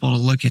want people to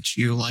look at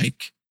you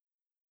like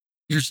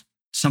you're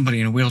somebody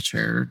in a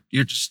wheelchair.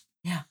 You're just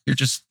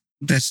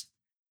this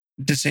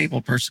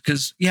disabled person.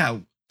 Because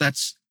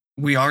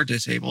we are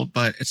disabled,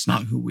 but it's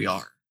not who we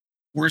are.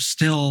 We're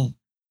still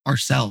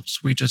ourselves.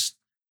 We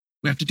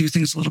have to do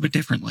things a little bit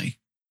differently.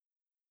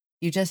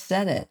 You just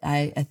said it.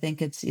 I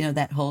think it's,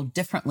 that whole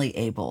differently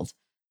abled,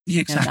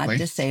 Yeah, exactly. Not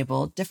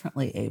disabled,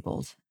 differently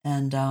abled.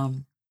 And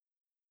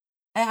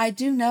I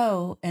do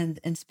know,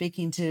 and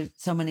speaking to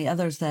so many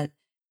others that,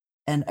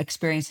 and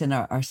experiencing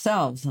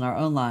ourselves in our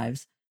own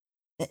lives,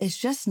 it's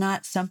just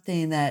not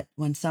something that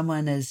when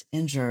someone is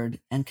injured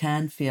and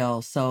can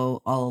feel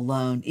so all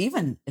alone,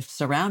 even if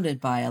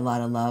surrounded by a lot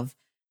of love,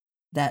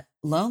 that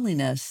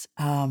loneliness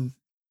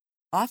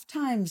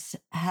oftentimes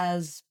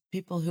has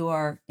people who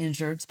are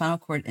injured, spinal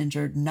cord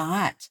injured,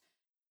 not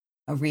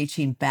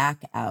reaching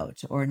back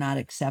out or not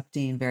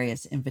accepting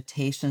various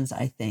invitations,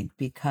 I think,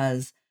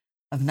 because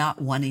of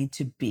not wanting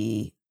to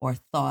be or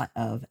thought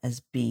of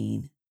as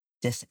being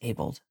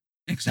disabled.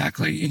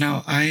 Exactly.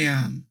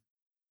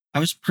 I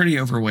was pretty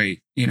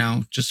overweight,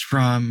 just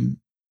from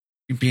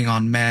being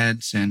on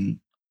meds and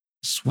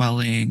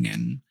swelling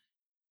and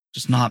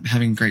just not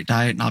having a great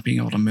diet, not being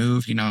able to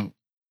move,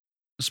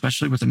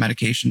 especially with the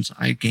medications,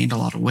 I gained a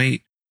lot of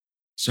weight.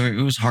 So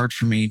it was hard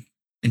for me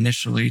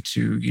initially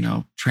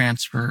to,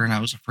 transfer, and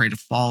I was afraid of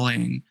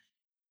falling.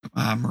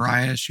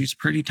 Mariah, she's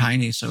pretty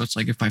tiny. So it's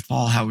like, if I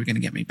fall, how are we going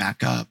to get me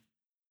back up?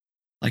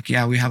 Like,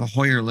 yeah, we have a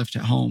Hoyer lift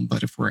at home,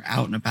 but if we're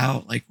out and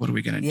about, like, what are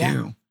we going to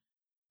do?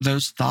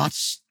 Those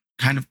thoughts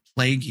kind of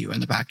plague you in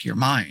the back of your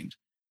mind.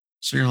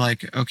 So you're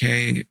like,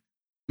 okay,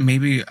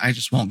 maybe I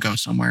just won't go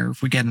somewhere.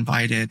 If we get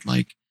invited,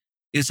 like,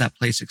 is that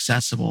place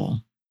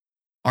accessible?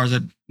 Are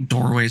the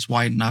doorways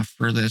wide enough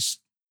for this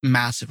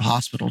massive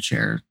hospital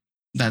chair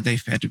that they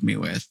fitted me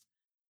with?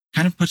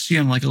 Kind of puts you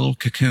in like a little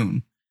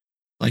cocoon.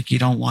 Like, you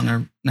don't want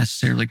to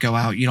necessarily go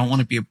out. You don't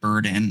want to be a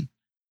burden.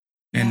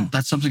 And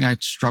that's something I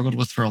struggled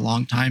with for a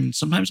long time.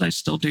 Sometimes I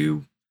still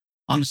do,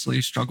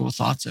 honestly, struggle with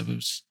thoughts of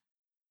it,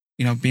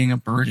 being a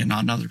burden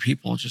on other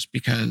people, just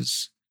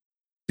because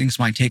things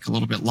might take a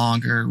little bit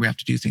longer. We have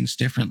to do things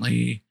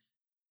differently.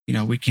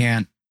 We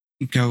can't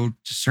go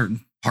to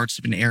certain parts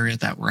of an area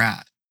that we're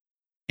at.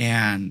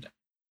 And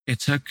it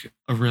took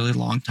a really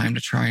long time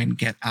to try and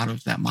get out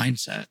of that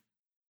mindset.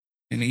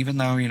 And even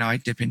though, I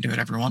dip into it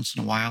every once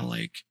in a while,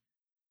 like,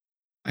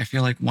 I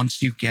feel like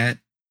once you get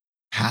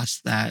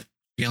past that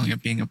feeling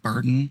of being a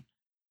burden,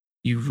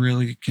 you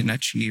really can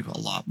achieve a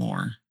lot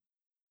more.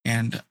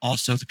 And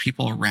also the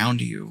people around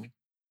you,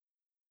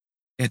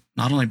 it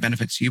not only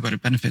benefits you, but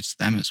it benefits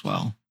them as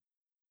well.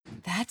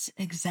 That's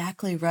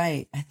exactly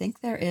right. I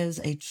think there is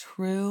a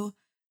true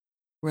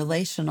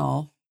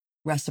relational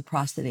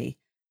reciprocity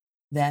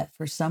that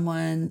for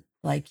someone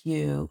like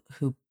you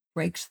who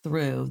breaks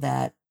through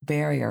that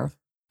barrier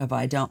of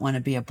I don't want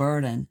to be a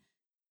burden,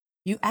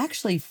 you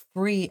actually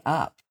free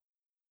up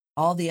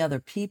all the other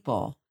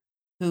people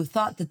who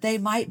thought that they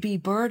might be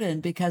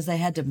burdened because they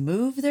had to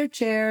move their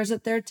chairs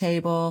at their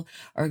table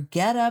or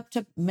get up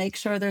to make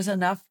sure there's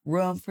enough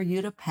room for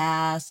you to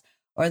pass,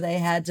 or they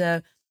had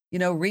to,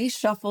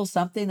 reshuffle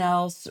something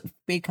else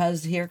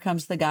because here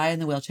comes the guy in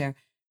the wheelchair.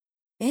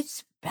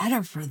 It's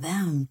better for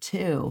them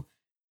too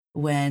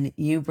when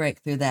you break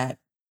through that,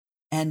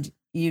 and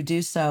you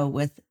do so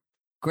with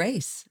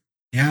grace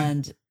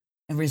and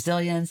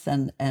resilience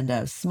and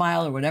a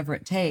smile or whatever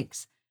it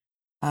takes.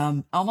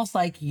 Almost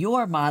like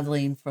you're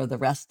modeling for the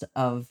rest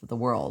of the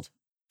world.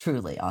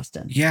 Truly,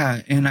 Austin.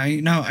 Yeah. And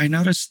I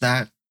noticed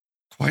that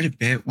quite a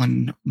bit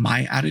when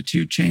my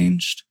attitude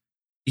changed.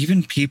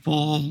 Even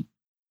people,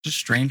 just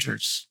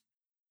strangers,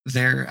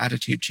 their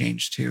attitude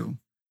changed too.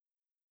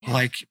 Yeah.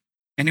 Like,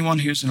 anyone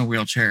who's in a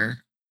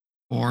wheelchair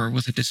or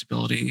with a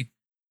disability,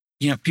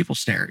 people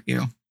stare at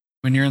you.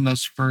 When you're in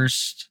those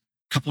first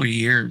couple of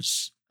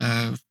years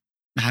of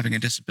having a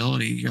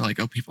disability, you're like,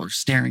 oh, people are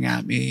staring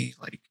at me.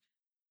 Like,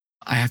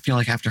 I feel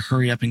like I have to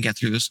hurry up and get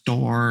through this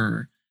door.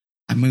 Or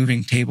I'm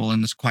moving table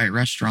in this quiet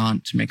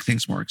restaurant to make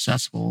things more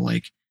accessible.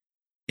 Like,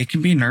 it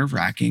can be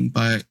nerve-wracking,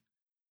 but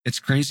it's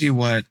crazy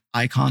what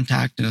eye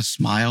contact and a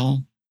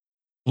smile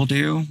will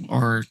do.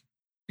 Or,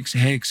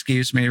 hey,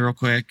 excuse me real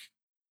quick,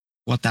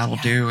 what that'll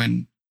do.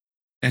 And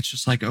it's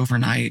just like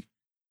overnight,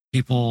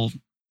 people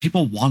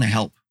want to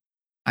help,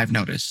 I've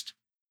noticed.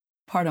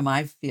 Part of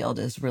my field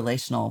is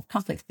relational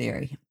conflict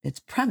theory. It's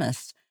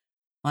premised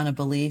on a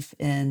belief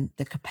in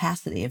the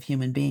capacity of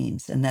human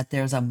beings and that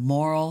there's a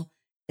moral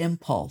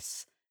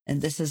impulse.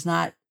 And this is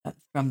not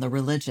from the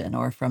religion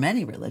or from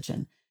any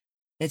religion.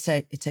 It's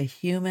a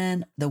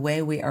human, the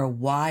way we are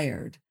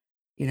wired.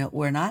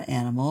 We're not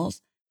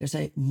animals. There's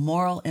a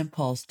moral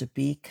impulse to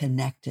be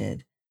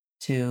connected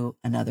to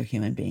another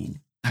human being.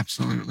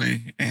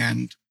 Absolutely.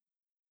 And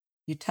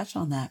you touch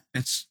on that.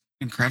 It's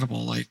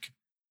incredible. Like,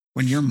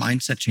 when your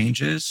mindset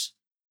changes,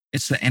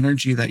 it's the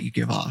energy that you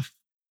give off.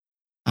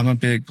 I'm a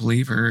big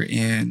believer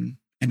in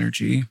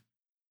energy,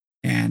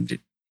 and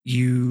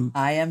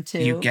I am too.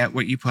 You get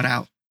what you put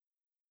out.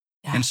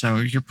 Yeah. And so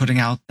you're putting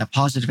out that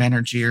positive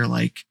energy. You're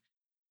like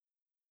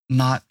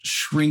not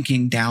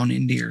shrinking down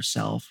into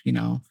yourself,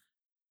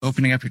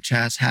 opening up your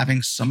chest,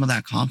 having some of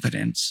that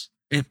confidence.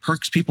 It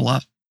perks people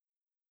up.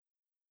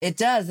 It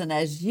does. And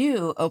as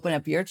you open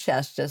up your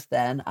chest just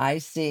then, I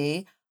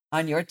see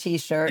on your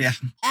t-shirt, Yeah.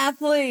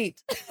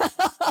 athlete.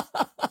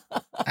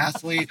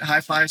 Athlete,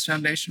 High Fives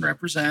Foundation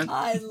represent.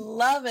 I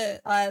love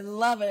it. I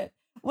love it.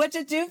 What's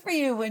it do for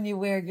you when you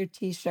wear your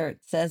t-shirt?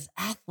 It says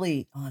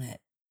athlete on it.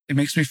 It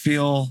makes me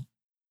feel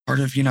part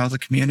of, the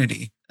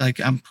community. Like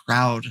I'm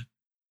proud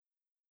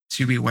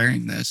to be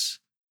wearing this,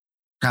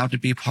 proud to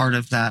be part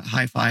of that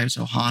High Fives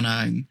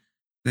Ohana and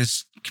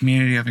this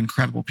community of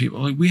incredible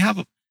people. Like we have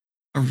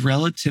a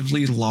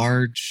relatively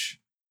large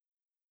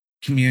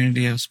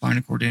community of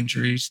spinal cord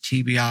injuries,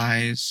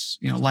 TBIs,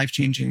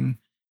 life-changing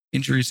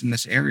injuries in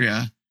this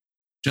area,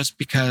 just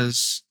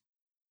because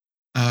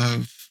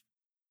of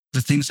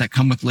the things that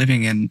come with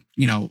living in,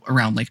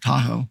 around Lake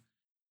Tahoe.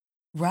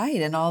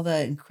 Right. And all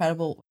the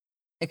incredible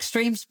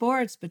extreme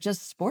sports, but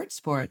just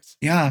sports.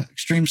 Yeah.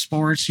 Extreme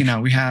sports.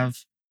 We have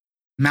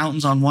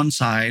mountains on one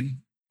side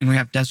and we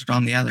have desert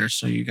on the other.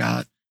 So you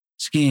got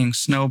skiing,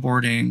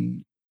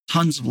 snowboarding,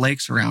 tons of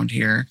lakes around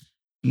here.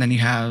 And then you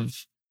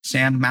have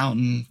Sand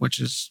Mountain, which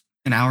is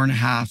an hour and a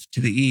half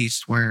to the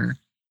east, where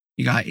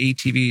you got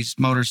ATVs,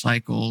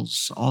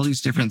 motorcycles, all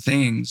these different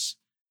things.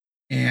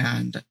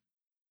 And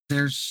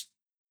there's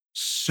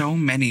so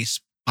many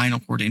spinal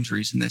cord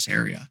injuries in this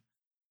area.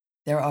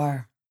 There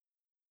are.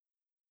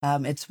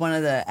 It's one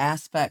of the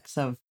aspects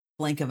of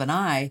blink of an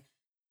eye.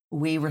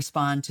 We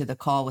respond to the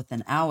call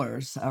within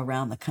hours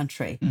around the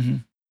country. Mm-hmm.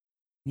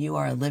 You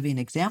are a living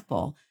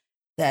example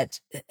that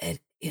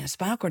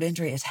spinal cord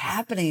injury is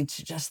happening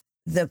to just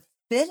the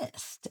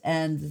fittest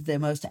and the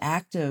most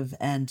active.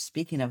 And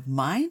speaking of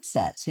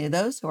mindsets,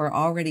 those who are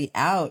already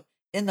out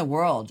in the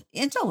world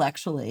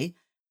intellectually,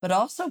 but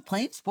also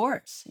playing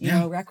sports,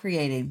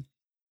 recreating.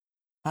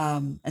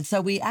 And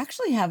so we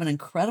actually have an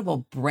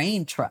incredible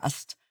brain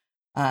trust,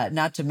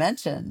 not to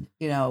mention,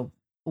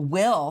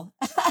 will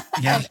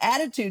and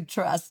attitude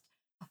trust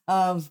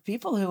of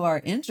people who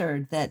are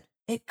injured, that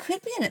it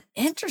could be an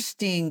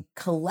interesting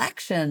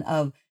collection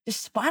of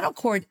just spinal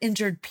cord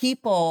injured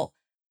people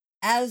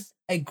as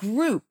a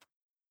group.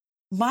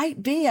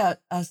 Might be a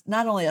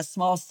not only a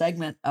small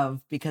segment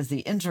of, because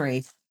the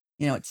injury,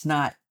 it's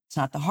not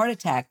the heart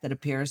attack that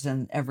appears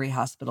in every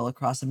hospital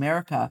across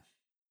America,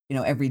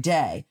 every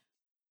day.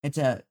 It's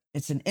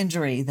an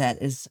injury that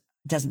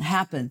doesn't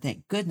happen,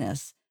 thank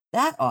goodness,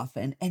 that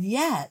often. And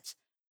yet,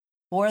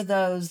 for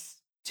those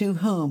to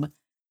whom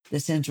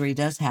this injury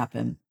does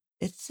happen,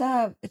 it's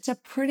a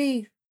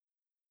pretty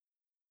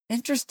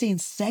interesting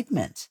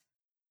segment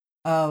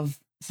of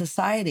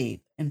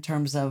society in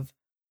terms of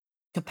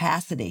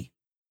capacity,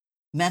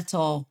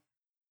 mental,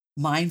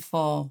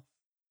 mindful,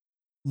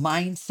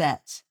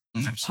 mindset,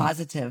 Absolutely.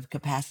 Positive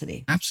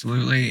capacity.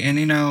 Absolutely.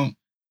 And,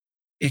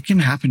 it can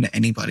happen to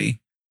anybody.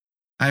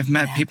 I've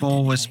met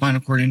people with spinal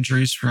cord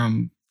injuries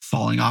from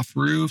falling off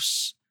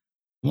roofs.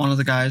 One of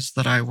the guys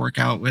that I work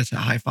out with at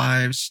High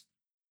Fives,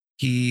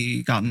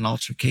 he got in an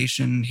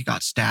altercation. He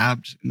got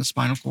stabbed in the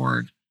spinal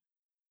cord.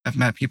 I've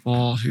met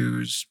people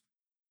whose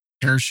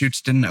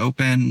parachutes didn't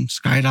open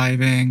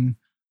skydiving,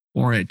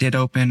 or it did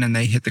open and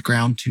they hit the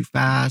ground too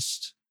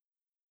fast.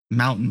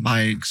 Mountain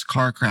bikes,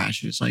 car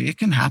crashes. Like it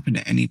can happen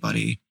to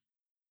anybody.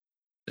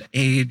 The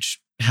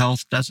age,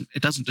 health doesn't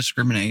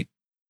discriminate.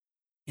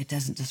 It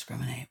doesn't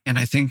discriminate. And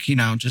I think,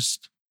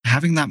 just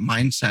having that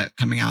mindset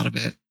coming out of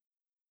it,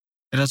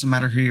 it doesn't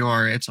matter who you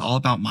are. It's all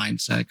about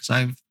mindset. Because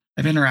I've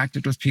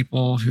interacted with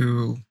people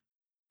who,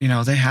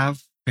 they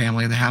have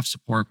family, they have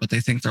support, but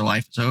they think their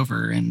life is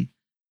over, and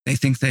they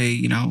think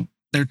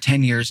they're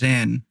 10 years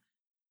in,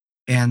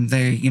 and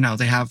they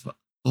have a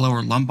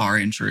lower lumbar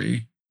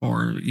injury,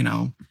 or,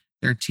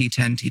 they're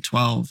T10,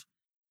 T12,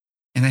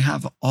 and they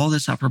have all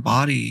this upper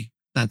body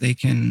that they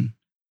can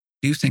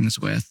do things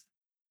with,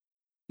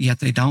 yet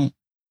they don't.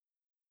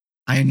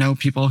 I know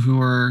people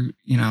who are,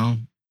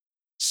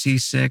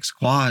 C6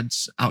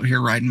 quads out here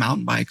riding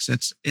mountain bikes.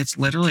 It's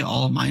literally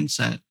all a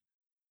mindset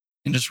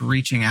and just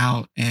reaching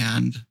out.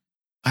 And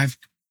I've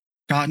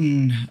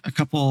gotten a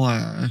couple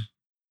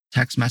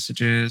text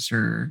messages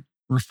or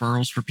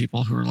referrals for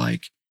people who are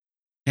like,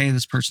 hey,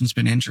 this person's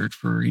been injured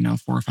for, 4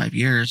 or 5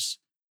 years.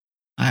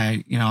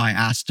 I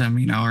asked them,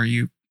 are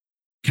you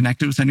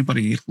connected with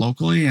anybody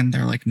locally? And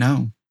they're like,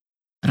 no,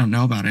 I don't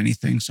know about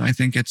anything. So I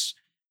think it's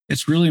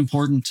really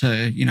important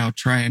to,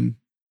 try and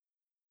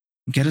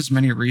get as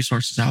many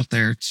resources out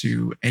there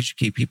to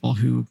educate people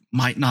who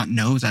might not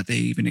know that they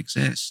even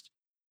exist.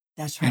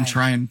 That's right. And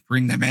try and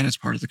bring them in as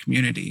part of the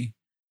community.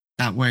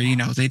 That way,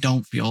 they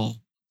don't feel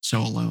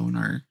so alone.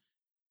 Or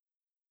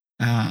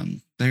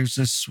there's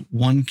this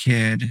one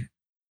kid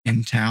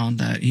in town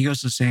that he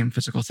goes to the same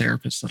physical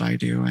therapist that I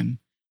do. And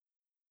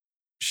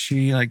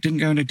she didn't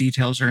go into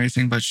details or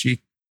anything, but she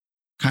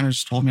kind of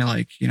just told me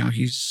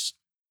he's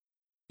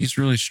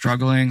really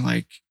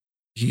struggling.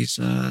 He's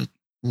a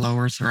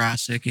lower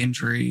thoracic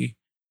injury.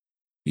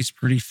 He's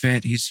pretty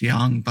fit. He's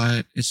young,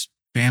 but his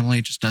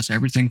family just does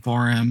everything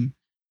for him.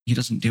 He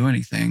doesn't do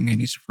anything and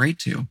he's afraid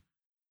to.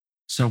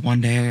 So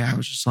one day I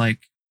was just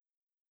like,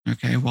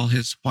 okay, well,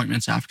 his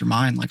appointment's after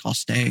mine. Like, I'll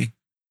stay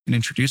and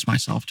introduce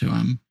myself to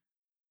him.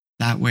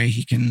 That way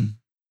he can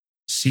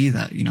see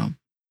that,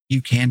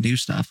 you can do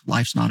stuff.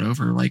 Life's not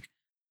over. Like,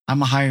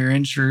 I'm a higher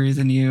injury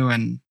than you.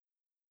 And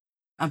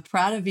I'm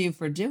proud of you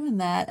for doing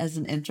that as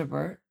an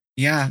introvert.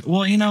 yeah,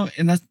 well,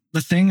 and that's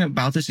the thing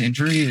about this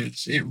injury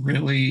is it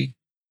really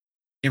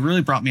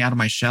brought me out of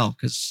my shell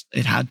because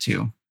it had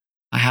to.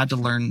 I had to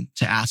learn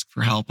to ask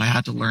for help. I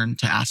had to learn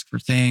to ask for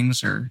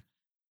things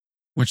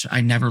which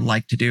I never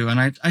liked to do. And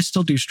I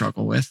still do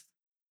struggle with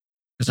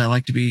because I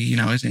like to be,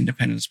 as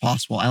independent as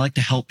possible. I like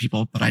to help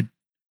people, but I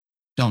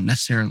don't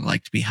necessarily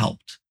like to be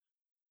helped.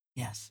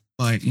 Yes.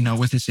 But,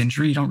 with this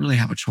injury, you don't really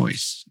have a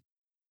choice.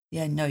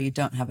 Yeah, no, you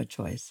don't have a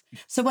choice.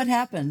 So what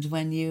happened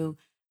when you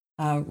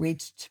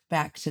reached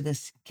back to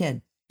this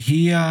kid?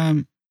 He,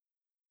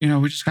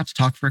 we just got to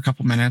talk for a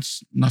couple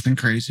minutes, nothing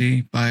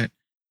crazy, but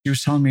he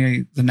was telling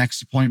me the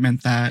next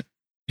appointment that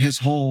his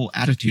whole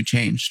attitude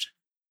changed.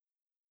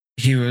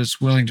 He was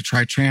willing to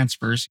try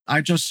transfers.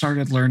 I just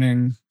started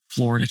learning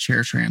floor to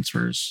chair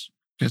transfers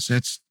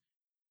because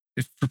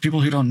for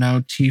people who don't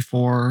know,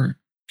 T4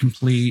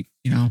 complete,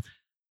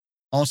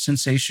 all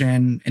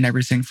sensation and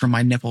everything from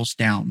my nipples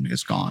down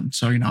is gone.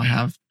 So, I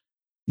have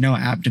no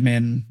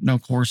abdomen, no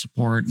core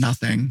support,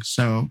 nothing.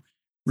 So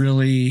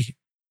really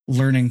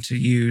learning to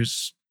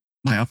use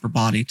my upper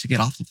body to get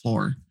off the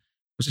floor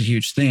was a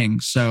huge thing.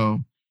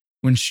 So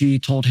when she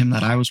told him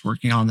that I was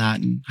working on that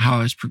and how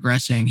I was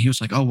progressing, he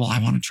was like, oh, well,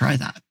 I want to try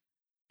that.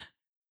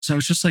 So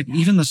it's just like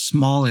even the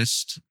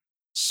smallest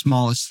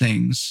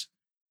things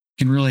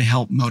can really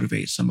help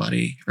motivate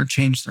somebody or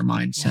change their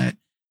mindset,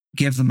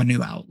 give them a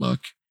new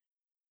outlook.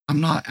 I'm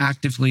not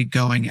actively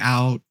going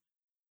out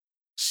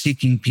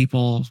seeking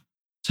people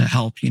to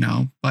help,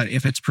 but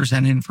if it's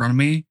presented in front of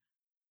me,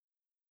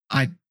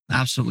 I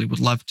absolutely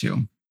would love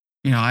to.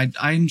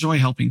 I enjoy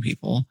helping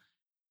people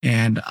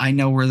and I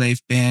know where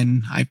they've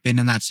been. I've been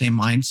in that same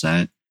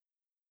mindset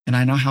and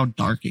I know how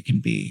dark it can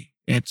be.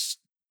 It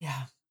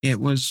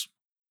was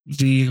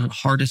the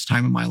hardest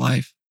time of my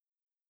life.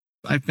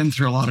 I've been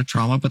through a lot of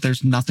trauma, but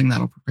there's nothing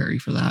that'll prepare you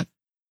for that.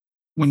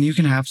 When you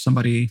can have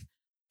somebody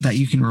that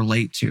you can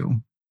relate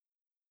to,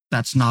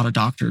 that's not a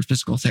doctor or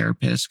physical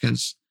therapist,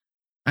 because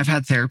I've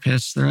had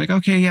therapists, they're like,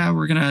 okay, yeah,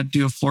 we're going to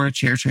do a floor to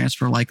chair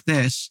transfer like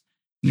this,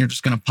 and you're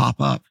just going to pop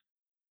up.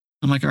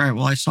 I'm like, all right,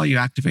 well, I saw you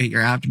activate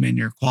your abdomen,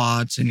 your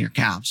quads, and your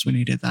calves when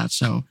you did that.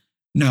 So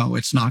no,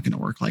 it's not going to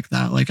work like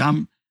that. Like I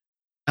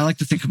like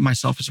to think of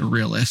myself as a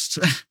realist.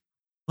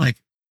 Like,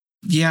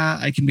 yeah,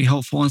 I can be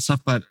hopeful and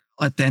stuff, but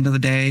at the end of the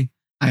day,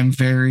 I'm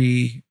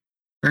very,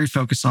 very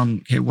focused on,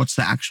 okay, what's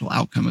the actual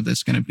outcome of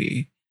this going to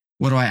be?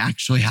 What do I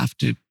actually have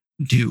to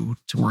do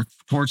to work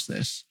towards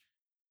this?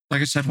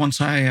 Like I said, once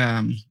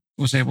I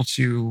was able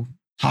to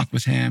talk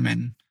with him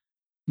and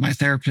my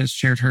therapist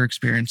shared her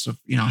experience of,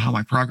 how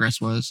my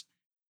progress was,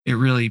 it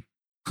really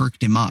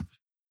perked him up.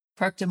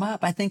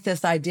 I think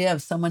this idea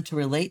of someone to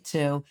relate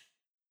to,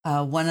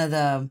 one of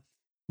the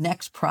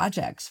next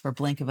projects for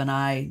Blink of an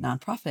Eye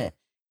nonprofit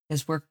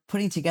is we're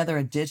putting together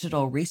a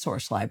digital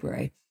resource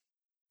library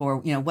for,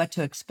 what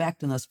to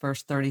expect in those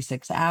first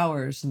 36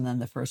 hours and then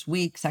the first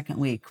week, second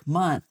week,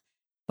 month,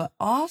 but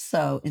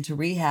also into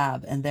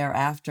rehab and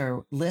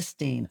thereafter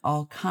listing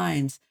all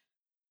kinds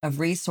of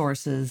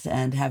resources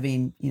and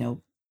having,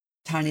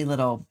 tiny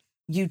little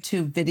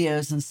YouTube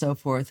videos and so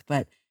forth,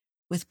 but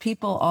with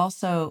people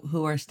also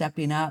who are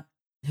stepping up,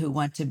 who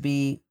want to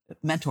be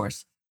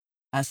mentors,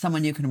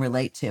 someone you can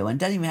relate to. And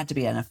doesn't even have to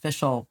be an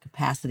official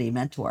capacity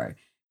mentor.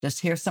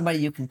 Just here's somebody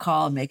you can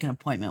call and make an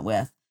appointment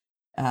with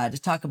to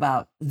talk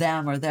about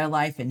them or their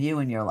life and you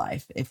and your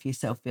life, if you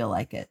so feel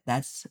like it.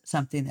 That's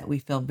something that we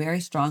feel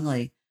very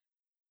strongly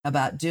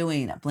about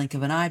doing at Blink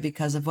of an Eye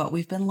because of what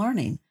we've been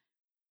learning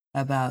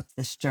about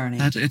this journey.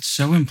 It's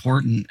so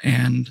important.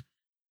 And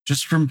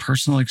just from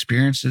personal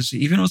experiences,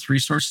 even with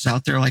resources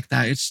out there like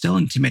that, it's still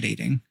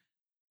intimidating.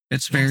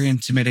 It's very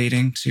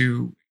intimidating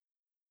to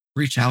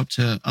reach out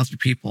to other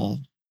people,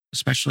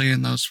 especially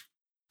in those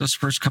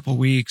first couple of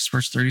weeks,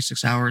 first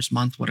 36 hours,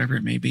 month, whatever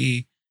it may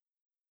be.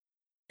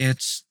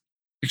 It's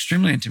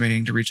extremely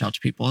intimidating to reach out to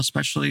people,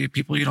 especially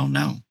people you don't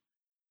know.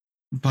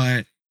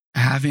 But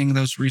having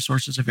those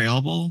resources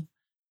available,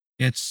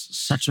 it's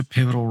such a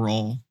pivotal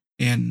role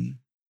in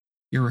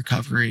your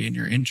recovery and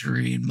your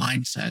injury and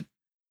mindset.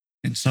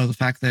 And so the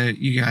fact that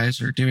you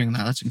guys are doing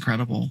that, that's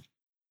incredible.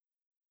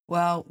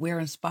 Well, we're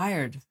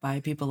inspired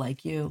by people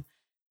like you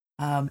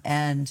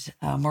and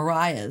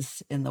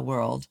Mariahs in the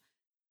world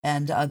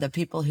and the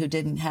people who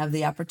didn't have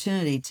the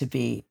opportunity to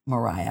be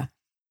Mariah,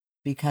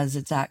 because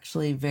it's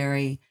actually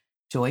very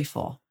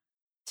joyful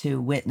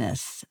to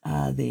witness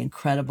the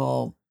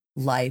incredible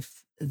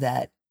life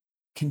that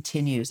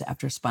continues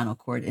after spinal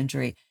cord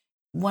injury.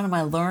 One of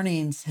my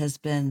learnings has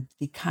been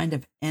the kind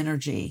of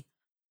energy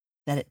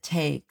that it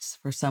takes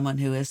for someone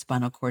who is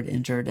spinal cord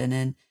injured. And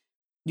in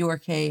your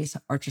case,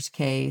 Archer's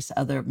case,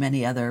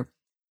 many other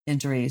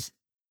injuries,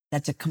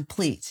 that's a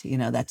complete,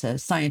 that's a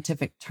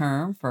scientific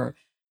term for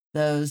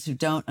those who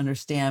don't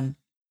understand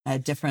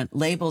different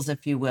labels,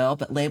 if you will,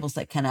 but labels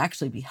that can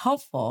actually be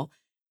helpful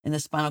in the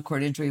spinal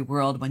cord injury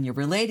world when you're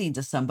relating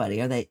to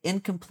somebody. Are they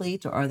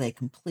incomplete or are they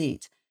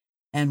complete?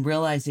 And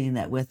realizing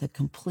that with a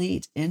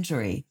complete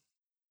injury,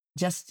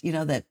 just,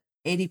 that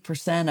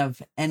 80%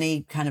 of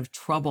any kind of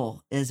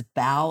trouble is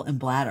bowel and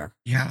bladder.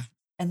 Yeah.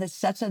 And it's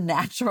such a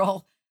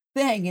natural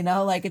thing,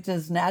 like it's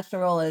as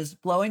natural as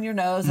blowing your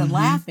nose and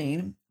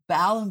laughing,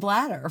 bowel and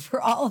bladder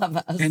for all of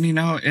us. And,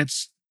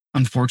 it's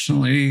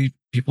unfortunately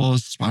people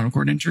with spinal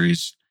cord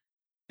injuries,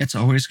 it's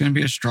always going to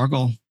be a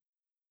struggle.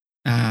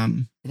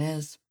 It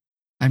is.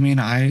 I mean,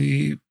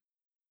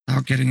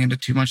 without getting into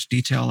too much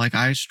detail, like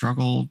I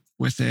struggled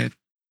with it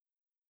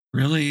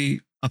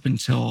really up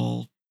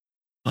until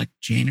like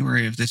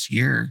January of this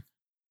year.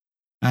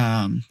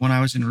 When I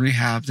was in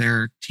rehab,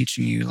 they're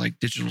teaching you like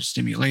digital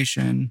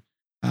stimulation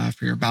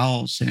for your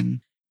bowels.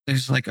 And they're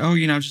just like, oh,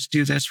 just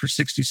do this for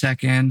 60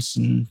 seconds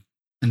and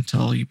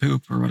until you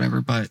poop or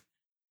whatever. But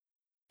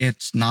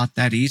it's not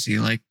that easy.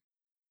 Like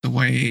the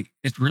way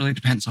it really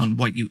depends on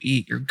what you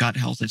eat. Your gut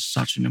health is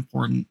I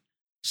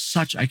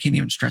can't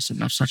even stress it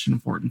enough, such an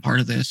important part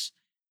of this.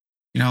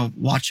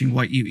 Watching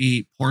what you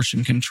eat,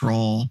 portion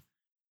control.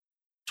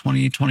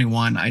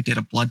 2021, I did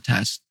a blood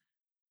test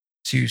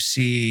to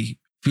see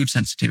food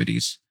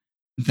sensitivities.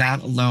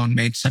 That alone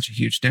made such a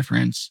huge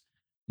difference.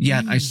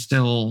 Yet I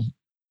still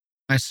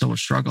was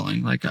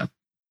struggling. Like I've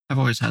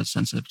always had a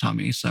sensitive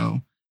tummy.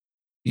 So,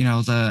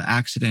 the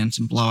accidents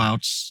and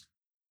blowouts,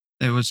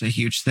 it was a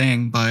huge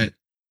thing. But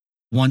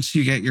once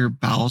you get your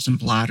bowels and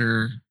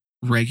bladder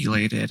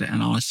regulated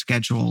and on a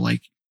schedule,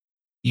 like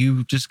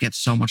you just get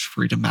so much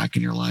freedom back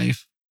in your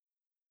life.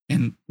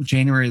 In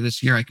January of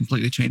this year, I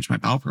completely changed my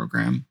bowel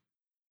program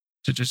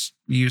to just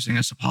using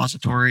a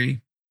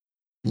suppository,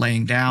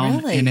 laying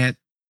down in it.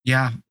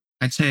 Yeah,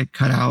 I'd say it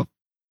cut out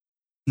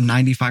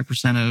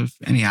 95% of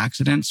any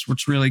accidents,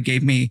 which really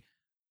gave me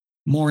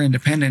more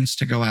independence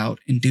to go out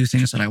and do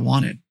things that I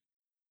wanted.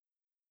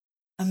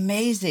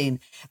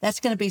 Amazing. That's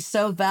going to be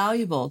so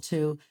valuable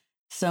to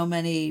so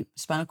many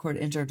spinal cord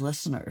injured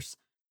listeners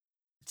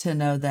to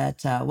know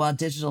that while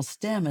digital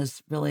stim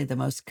is really the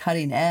most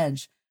cutting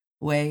edge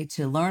way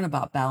to learn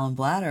about bowel and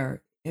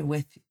bladder,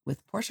 with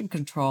portion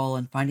control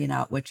and finding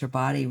out what your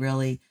body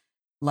really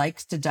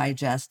likes to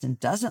digest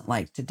and doesn't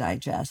like to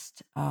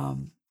digest,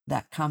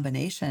 that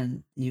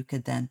combination, you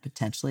could then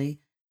potentially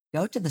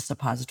go to the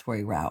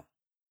suppository route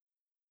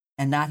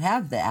and not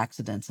have the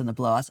accidents and the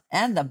blowouts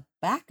and the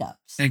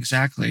backups.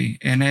 Exactly.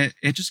 And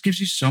it just gives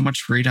you so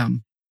much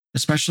freedom,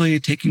 especially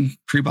taking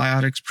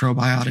prebiotics,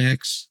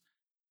 probiotics.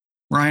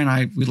 Ryan and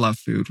I, we love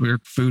food. We're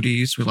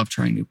foodies. We love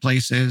trying new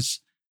places,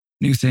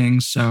 new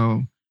things.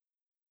 So,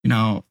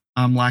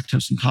 I'm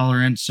lactose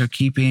intolerant. So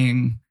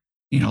keeping,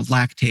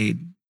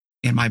 Lactaid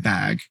in my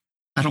bag.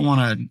 I don't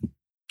want to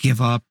give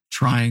up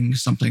trying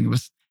something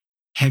with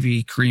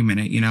heavy cream in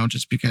it,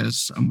 just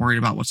because I'm worried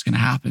about what's going to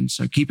happen.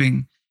 So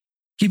keeping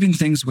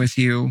things with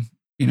you,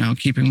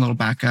 keeping little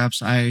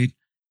backups.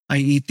 I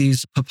eat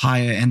these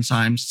papaya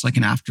enzymes. It's like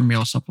an after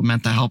meal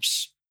supplement that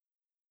helps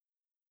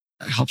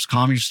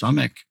calm your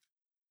stomach.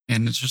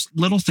 And it's just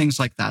little things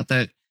like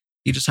that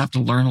you just have to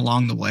learn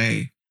along the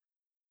way,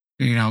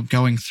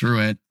 going through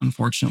it.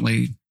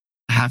 Unfortunately,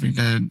 having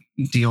to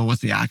deal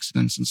with the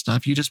accidents and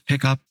stuff, you just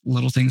pick up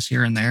little things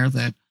here and there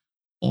that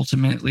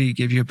ultimately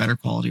give you a better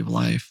quality of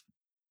life.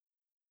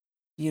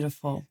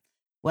 Beautiful.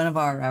 One of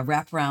our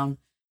wraparound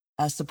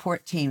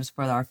support teams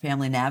for our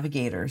family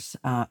navigators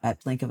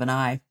at Blink of an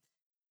Eye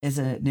is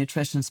a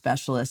nutrition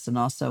specialist. And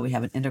also we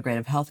have an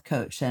integrative health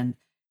coach. And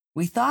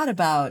we thought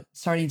about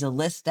starting to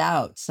list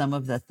out some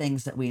of the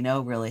things that we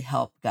know really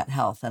help gut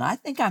health. And I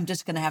think I'm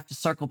just going to have to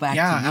circle back to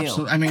you. Yeah,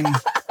 absolutely. I mean,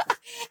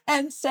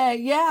 and say,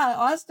 yeah,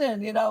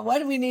 Austin, what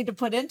do we need to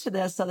put into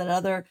this so that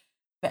other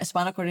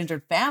spinal cord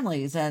injured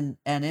families and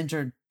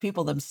injured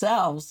people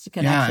themselves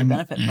can actually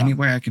benefit from? Any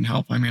way I can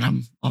help. I mean,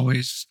 I'm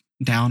always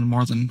down,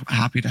 more than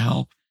happy to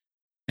help.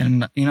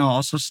 And,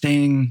 also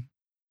staying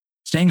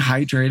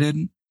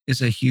hydrated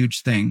is a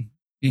huge thing,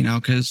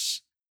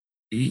 because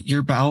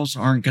your bowels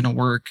aren't going to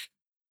work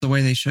the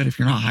way they should if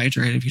you're not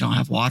hydrated, if you don't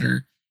have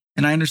water.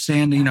 And I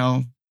understand,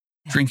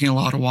 drinking a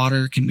lot of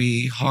water can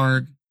be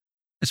hard,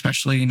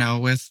 especially,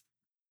 with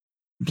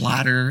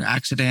bladder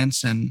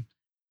accidents. And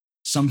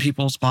some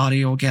people's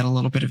body will get a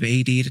little bit of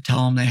AD to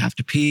tell them they have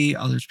to pee.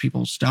 Others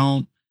people's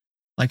don't.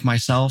 Like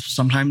myself,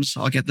 sometimes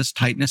I'll get this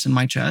tightness in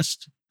my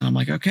chest and I'm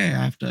like, okay,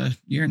 I have to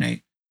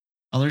urinate.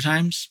 Other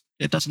times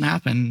it doesn't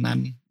happen.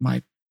 And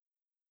my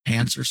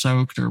pants are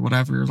soaked or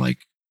whatever. Like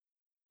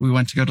we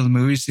went to go to the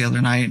movies the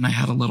other night and I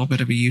had a little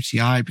bit of a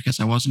UTI because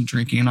I wasn't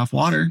drinking enough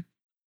water.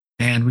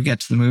 And we get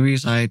to the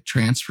movies, I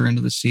transfer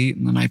into the seat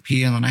and then I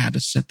pee and then I had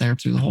to sit there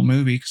through the whole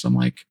movie because I'm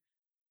like,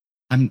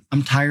 I'm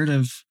tired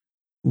of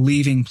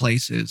leaving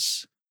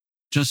places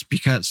just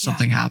because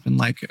something happened.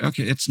 Like,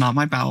 okay, it's not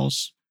my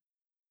bowels.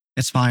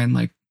 It's fine.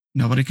 Like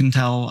nobody can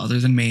tell other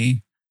than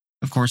me.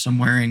 Of course, I'm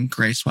wearing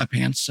gray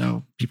sweatpants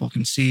so people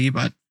can see,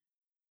 but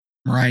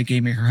Mariah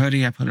gave me her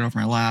hoodie. I put it over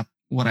my lap,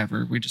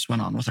 whatever. We just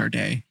went on with our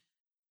day.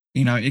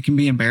 It can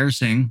be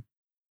embarrassing,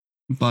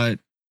 but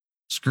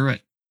screw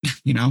it,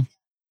 you know?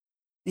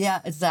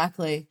 Yeah,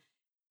 exactly.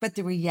 But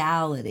the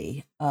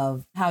reality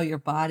of how your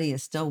body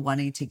is still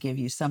wanting to give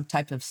you some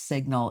type of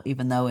signal,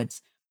 even though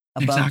it's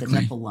above the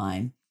Exactly. nipple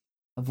line,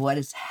 of what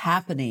is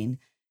happening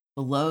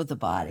below the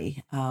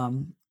body,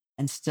 and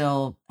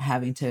still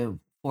having to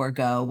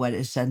forego what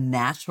is a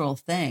natural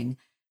thing,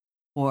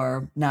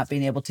 or not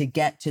being able to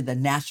get to the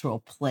natural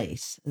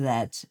place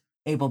that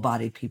able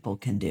bodied people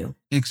can do.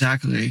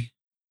 Exactly.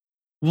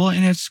 Well,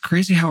 and it's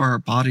crazy how our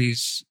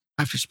bodies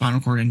after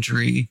spinal cord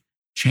injury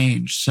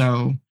change.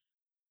 So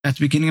at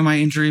the beginning of my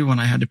injury, when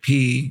I had to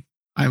pee,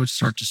 I would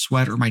start to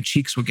sweat or my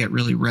cheeks would get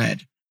really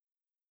red.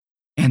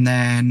 And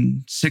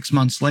then 6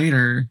 months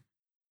later,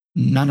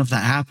 none of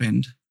that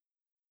happened.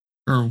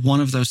 Or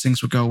one of those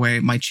things would go away.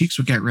 My cheeks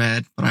would get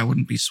red, but I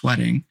wouldn't be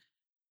sweating.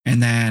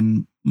 And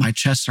then my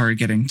chest started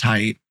getting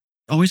tight.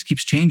 Always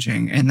keeps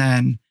changing. And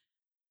then,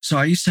 so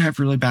I used to have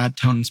really bad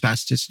tone and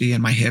spasticity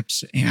in my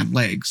hips and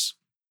legs,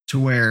 to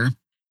where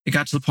it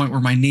got to the point where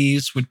my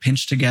knees would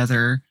pinch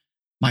together,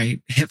 my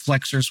hip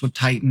flexors would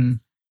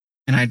tighten,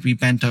 and I'd be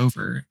bent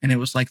over. And it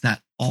was like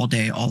that all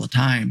day, all the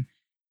time.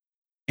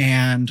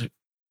 And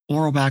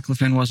oral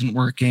baclofen wasn't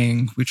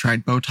working. We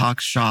tried Botox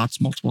shots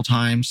multiple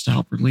times to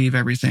help relieve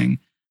everything.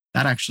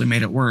 That actually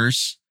made it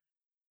worse.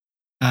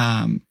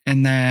 And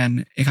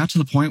then it got to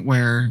the point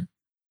where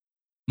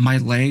my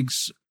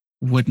legs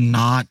would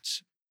not,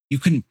 you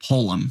couldn't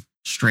pull them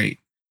straight.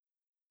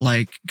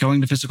 Like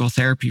going to physical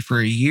therapy for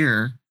a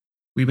year,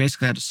 we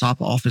basically had to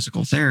stop all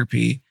physical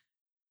therapy.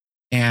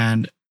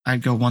 And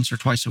I'd go once or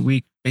twice a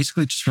week,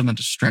 basically just for them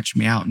to stretch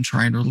me out and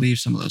try and relieve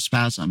some of those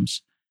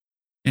spasms.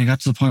 And it got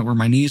to the point where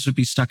my knees would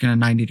be stuck in a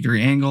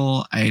 90-degree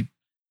angle. I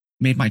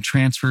made my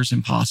transfers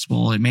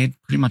impossible. It made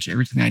pretty much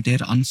everything I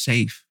did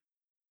unsafe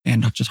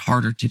and just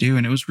harder to do.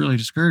 And it was really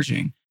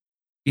discouraging.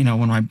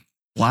 When my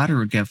bladder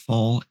would get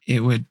full, it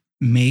would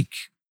make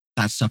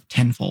that stuff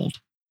tenfold.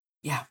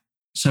 Yeah.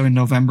 So in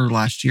November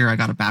last year, I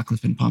got a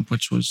baclofen pump,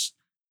 which was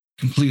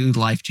completely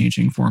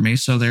life-changing for me.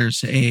 So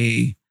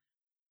it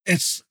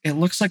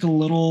looks like a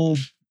little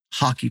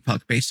hockey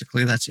puck,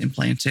 basically, that's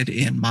implanted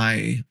in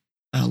my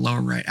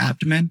lower right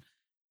abdomen.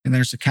 And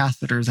there's a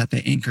catheter that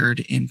they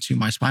anchored into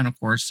my spinal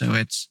cord. So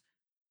it's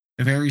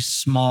a very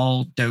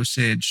small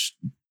dosage,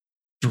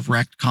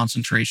 direct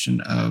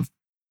concentration of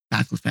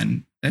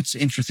baclofen. It's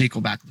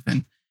intrathecal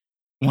baclofen.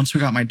 Once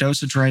we got my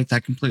dosage right,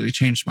 that completely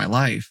changed my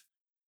life.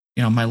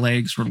 My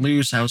legs were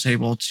loose. I was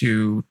able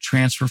to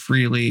transfer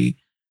freely.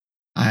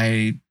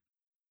 I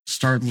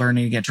started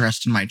learning to get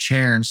dressed in my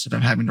chair instead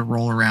of having to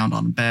roll around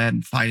on a bed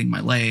and fighting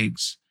my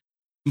legs.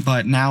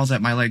 But now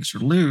that my legs are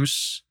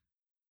loose,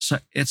 so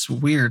it's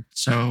weird.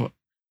 So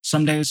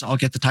some days I'll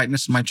get the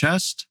tightness in my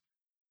chest.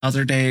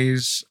 Other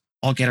days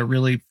I'll get a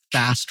really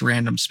fast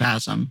random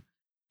spasm.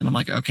 And I'm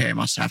like, okay, I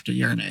must have to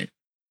urinate.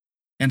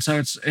 And so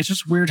it's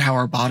just weird how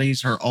our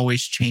bodies are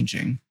always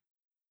changing.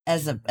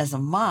 As a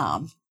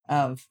mom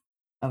of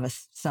a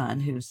son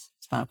who's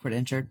spinal cord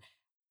injured,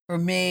 for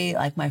me,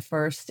 like my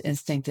first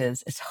instinct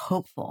is it's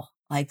hopeful.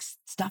 Like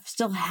stuff's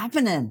still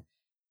happening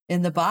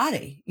in the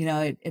body.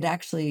 It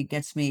actually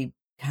gets me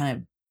kind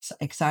of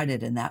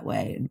excited in that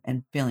way,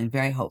 and feeling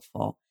very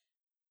hopeful.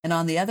 And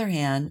on the other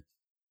hand,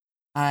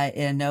 I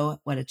know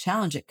what a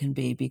challenge it can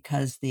be,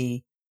 because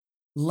the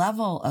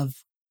level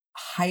of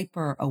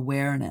hyper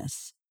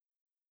awareness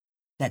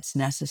that's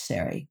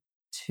necessary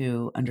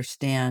to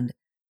understand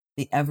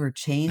the ever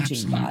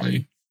changing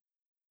body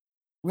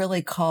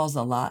really calls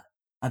a lot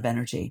of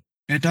energy.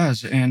 It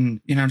does.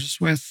 And,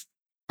 just with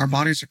our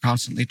bodies are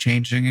constantly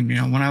changing.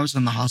 And, when I was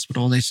in the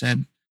hospital, they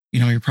said,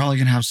 you're probably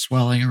going to have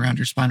swelling around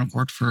your spinal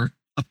cord for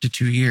up to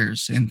 2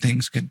 years, and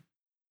things could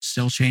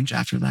still change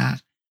after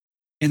that.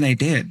 And they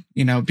did,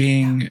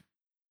 being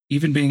a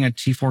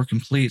T4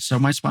 complete. So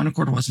my spinal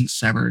cord wasn't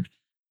severed.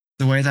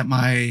 The way that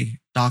my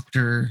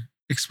doctor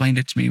explained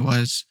it to me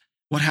was,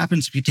 what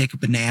happens if you take a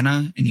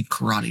banana and you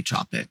karate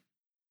chop it?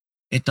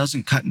 It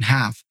doesn't cut in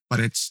half, but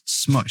it's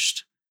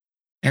smushed.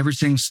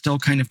 Everything's still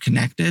kind of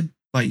connected,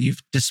 but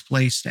you've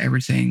displaced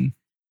everything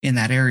in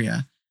that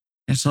area.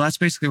 And so that's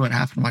basically what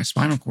happened to my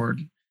spinal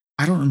cord.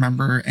 I don't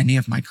remember any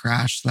of my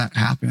crash that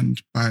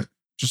happened, but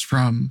just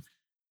from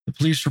the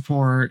police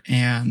report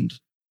and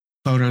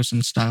photos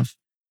and stuff,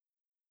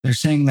 they're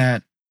saying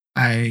that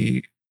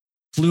I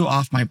flew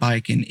off my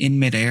bike, and in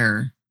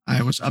midair,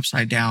 I was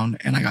upside down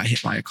and I got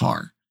hit by a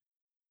car.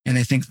 And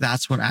they think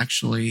that's what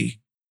actually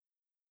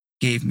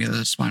gave me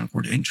the spinal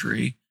cord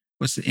injury,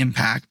 was the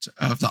impact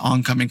of the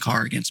oncoming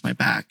car against my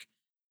back.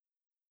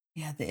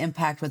 Yeah, the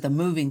impact with a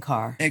moving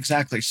car.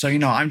 Exactly. So,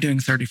 I'm doing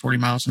 30, 40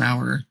 miles an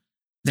hour.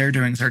 They're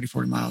doing 30,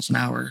 40 miles an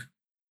hour.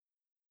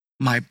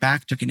 My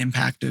back took an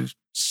impact of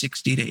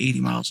 60 to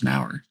 80 miles an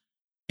hour.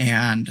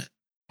 And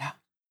yeah.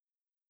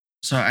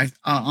 So I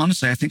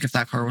honestly, I think if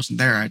that car wasn't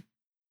there, I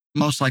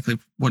most likely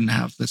wouldn't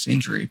have this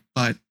injury.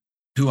 But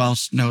who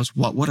else knows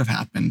what would have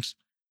happened?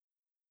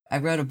 I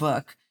wrote a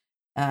book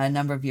a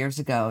number of years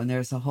ago, and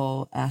there's a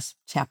whole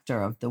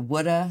chapter of the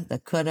woulda, the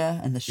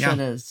coulda, and the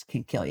shouldas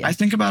can kill you. I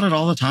think about it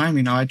all the time.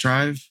 I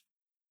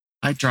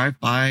drive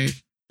by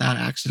that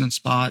accident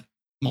spot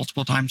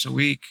multiple times a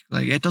week.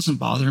 Like, it doesn't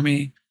bother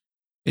me.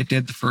 It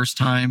did the first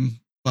time,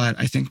 but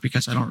I think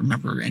because I don't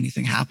remember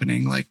anything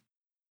happening, like,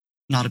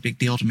 not a big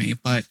deal to me.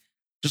 But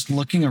just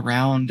looking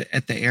around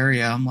at the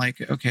area, I'm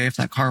like, okay, if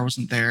that car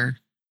wasn't there,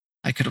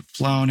 I could have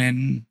flown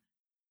and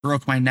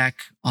broke my neck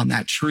on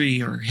that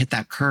tree or hit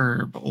that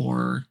curb,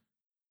 or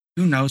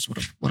who knows what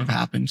would have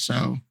happened.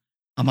 So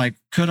I'm like,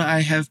 could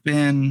I have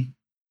been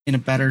in a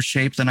better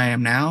shape than I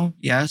am now?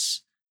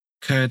 Yes.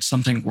 Could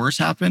something worse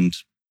happened?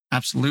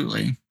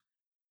 Absolutely.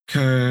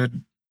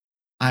 Could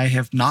I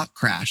have not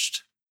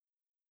crashed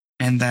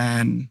and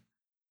then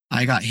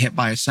I got hit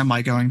by a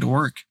semi going to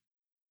work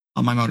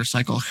on my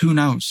motorcycle? Who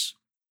knows?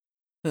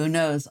 Who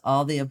knows?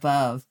 All the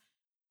above.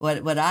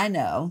 What I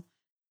know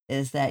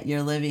is that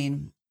you're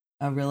living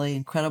a really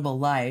incredible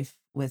life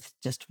with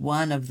just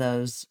one of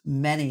those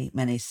many,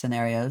 many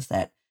scenarios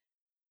that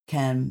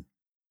can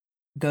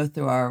go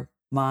through our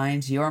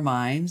minds, your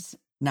minds,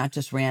 not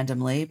just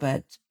randomly,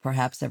 but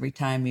perhaps every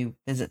time you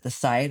visit the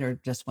site or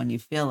just when you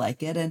feel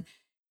like it. And,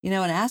 an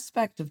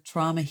aspect of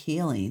trauma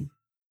healing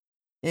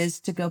is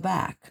to go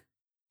back.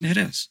 It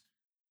is.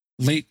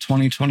 Late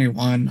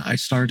 2021, I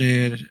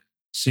started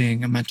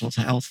seeing a mental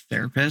health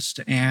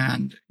therapist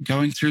and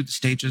going through the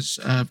stages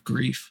of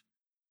grief.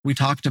 We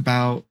talked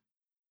about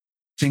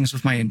things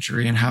with my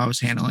injury and how I was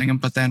handling them,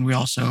 but then we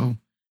also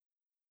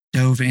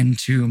dove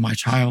into my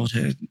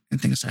childhood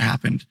and things that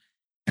happened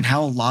and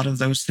how a lot of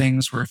those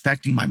things were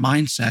affecting my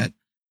mindset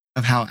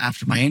of how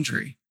after my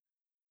injury.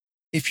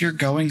 If you're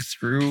going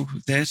through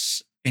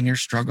this and you're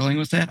struggling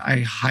with it,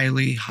 I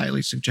highly,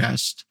 highly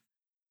suggest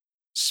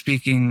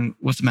speaking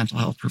with a mental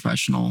health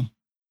professional.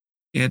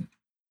 It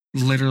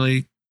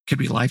literally could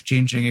be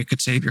life-changing. It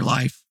could save your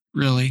life,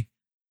 really.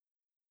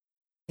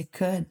 It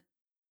could.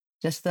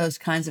 Just those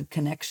kinds of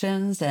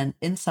connections and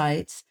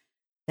insights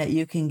that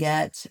you can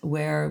get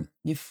where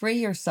you free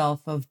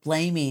yourself of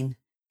blaming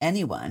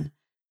anyone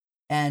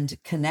and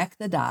connect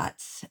the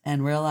dots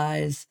and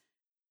realize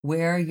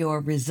where your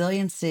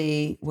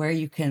resiliency, where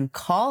you can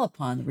call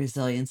upon the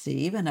resiliency,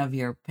 even of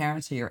your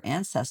parents or your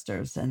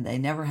ancestors, and they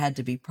never had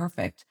to be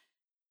perfect.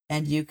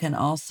 And you can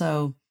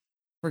also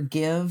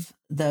forgive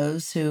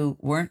those who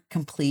weren't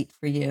complete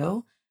for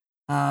you.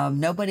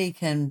 Nobody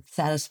can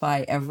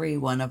satisfy every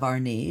one of our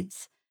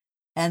needs.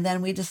 And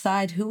then we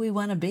decide who we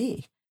want to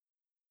be.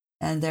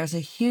 And there's a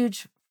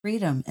huge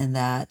freedom in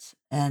that.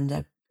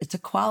 And it's a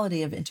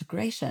quality of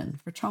integration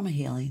for trauma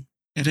healing.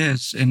 It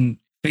is. And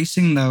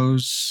facing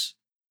those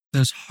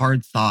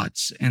hard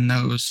thoughts and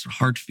those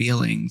hard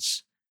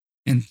feelings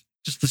and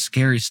just the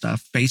scary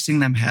stuff, facing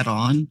them head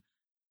on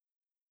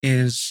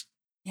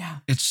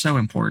it's so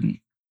important.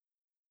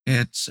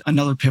 It's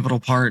another pivotal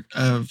part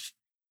of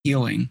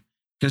healing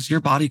because your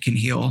body can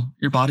heal.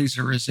 Your bodies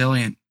are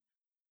resilient,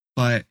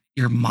 but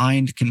your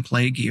mind can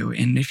plague you.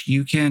 And if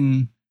you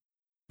can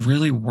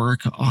really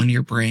work on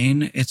your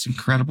brain, it's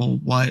incredible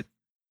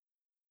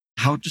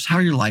how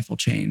your life will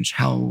change,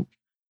 how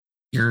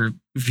your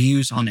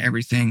views on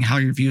everything, how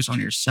your views on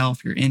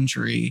yourself, your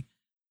injury,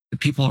 the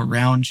people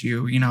around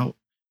you,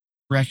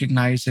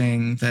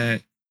 recognizing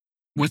that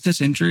with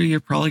this injury, you're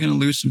probably going to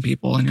lose some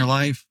people in your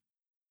life,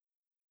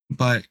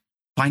 but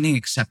finding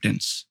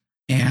acceptance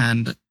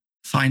and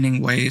finding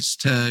ways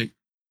to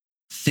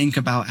think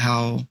about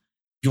how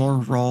your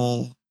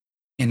role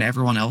in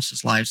everyone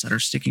else's lives that are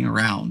sticking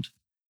around.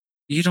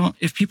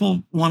 If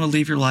people want to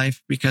leave your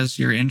life because of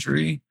your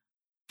injury,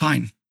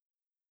 fine.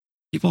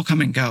 People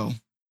come and go.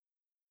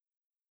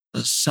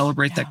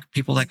 Celebrate that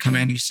people that come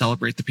in, you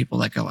celebrate the people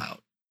that go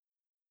out.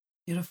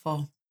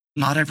 Beautiful.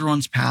 Not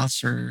everyone's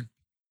paths are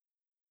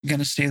going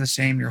to stay the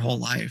same your whole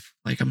life.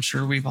 Like, I'm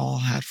sure we've all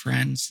had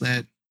friends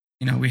that,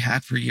 we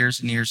had for years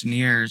and years and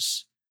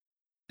years.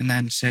 And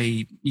then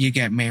say you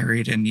get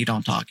married and you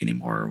don't talk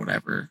anymore or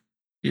whatever.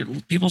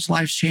 People's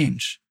lives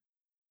change.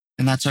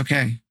 And that's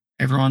okay.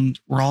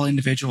 We're all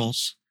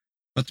individuals,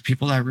 but the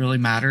people that really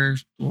matter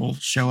will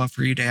show up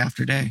for you day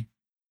after day.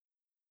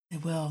 They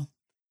will.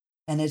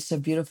 And it's a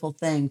beautiful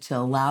thing to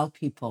allow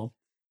people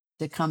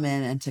to come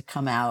in and to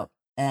come out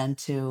and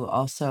to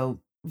also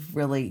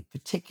really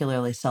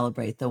particularly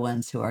celebrate the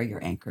ones who are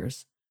your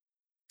anchors.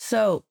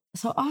 So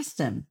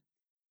Austin,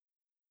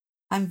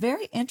 I'm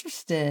very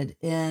interested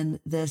in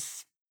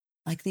this,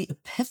 like the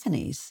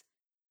epiphanies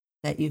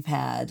that you've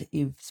had.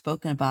 You've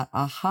spoken about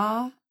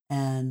aha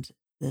and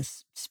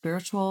this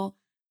spiritual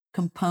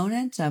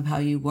component of how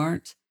you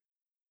were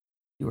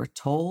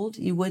told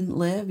you wouldn't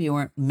live, you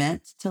weren't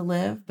meant to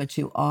live, but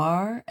you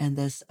are, and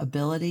this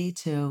ability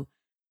to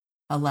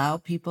allow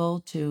people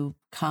to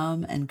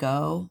come and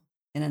go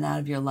in and out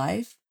of your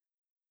life.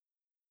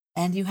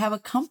 And you have a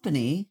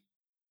company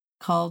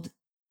called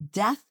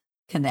Death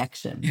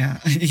Connection. Yeah.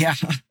 Yeah.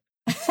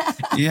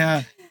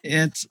 Yeah.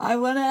 I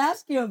want to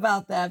ask you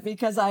about that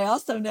because I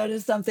also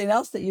noticed something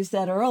else that you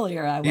said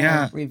earlier I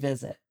want to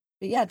revisit.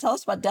 But tell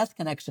us about Death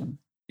Connection.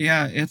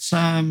 Yeah, it's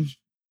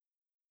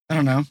I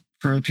don't know,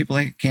 for people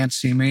that can't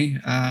see me,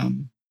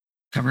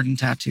 covered in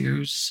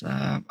tattoos.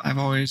 I've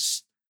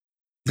always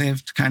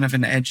lived kind of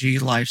an edgy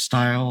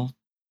lifestyle.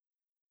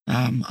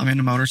 I'm in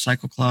a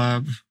motorcycle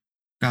club,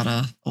 got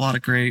a lot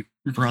of great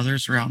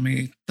brothers around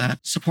me that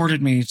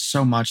supported me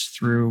so much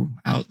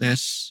throughout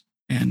this.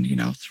 And,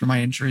 through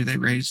my injury, they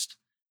raised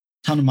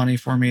a ton of money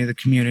for me.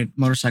 The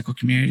motorcycle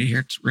community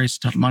here raised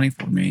a ton of money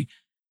for me,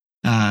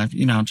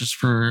 just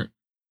for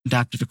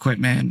adaptive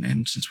equipment.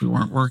 And since we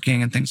weren't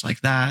working and things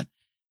like that,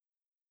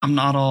 I'm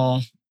not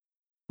all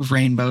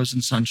rainbows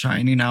and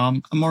sunshine.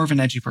 I'm more of an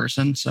edgy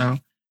person. So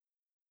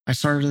I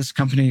started this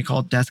company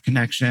called Death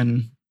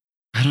Connection.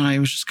 I don't know. It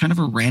was just kind of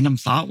a random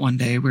thought one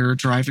day. We were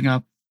driving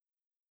up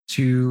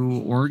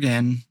to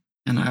Oregon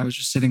and I was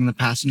just sitting in the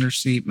passenger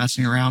seat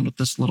messing around with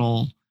this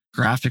little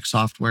graphic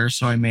software.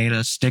 So I made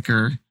a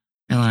sticker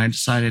and then I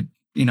decided,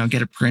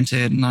 get it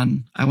printed. And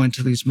then I went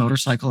to these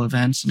motorcycle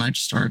events and I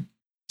just started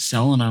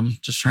selling them,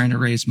 just trying to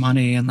raise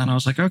money. And then I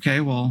was like, okay,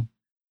 well,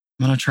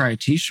 I'm going to try a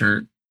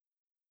t-shirt.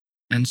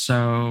 And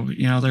so,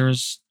 there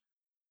was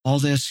all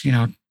this,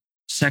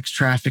 sex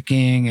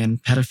trafficking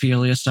and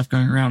pedophilia stuff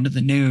going around in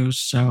the news.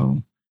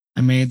 So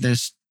I made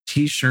this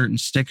t-shirt and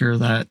sticker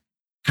that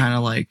kind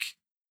of like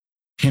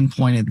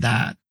pinpointed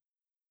that.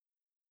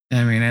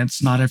 I mean,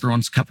 it's not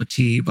everyone's cup of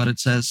tea, but it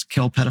says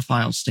kill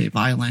pedophiles, stay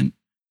violent.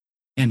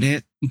 And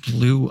it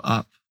blew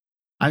up.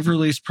 I've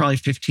released probably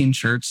 15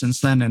 shirts since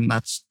then, and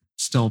that's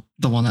still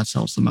the one that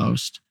sells the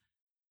most.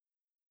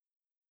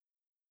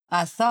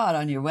 I saw it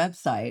on your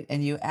website,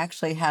 and you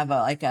actually have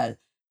a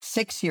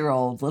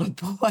 6-year-old little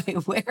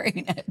boy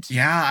wearing it.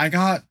 Yeah,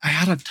 I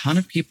had a ton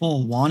of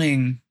people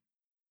wanting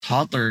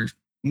toddler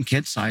and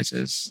kid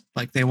sizes.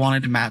 Like they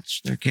wanted to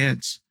match their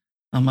kids.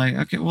 I'm like,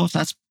 okay, well, if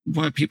that's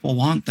what people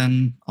want,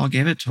 then I'll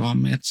give it to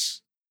them.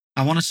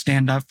 I want to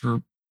stand up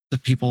for the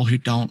people who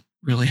don't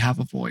really have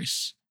a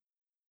voice.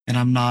 And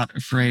I'm not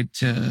afraid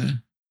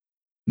to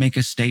make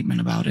a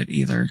statement about it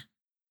either.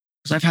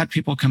 Because I've had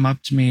people come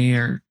up to me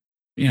or,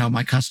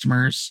 my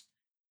customers,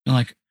 and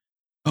like,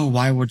 oh,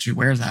 why would you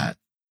wear that?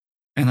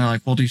 And they're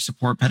like, well, do you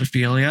support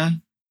pedophilia?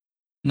 And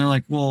they're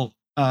like, well,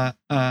 and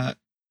they're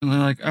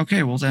like,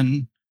 okay, well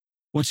then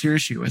what's your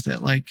issue with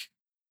it? Like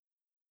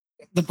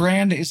the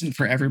brand isn't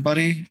for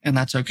everybody and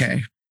that's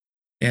okay.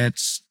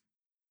 It's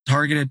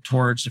targeted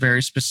towards a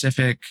very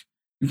specific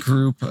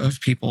group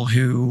of people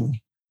who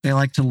they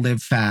like to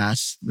live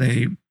fast.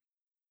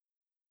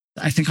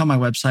 I think on my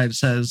website, it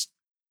says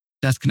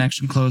Death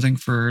Connection clothing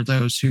for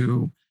those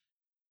who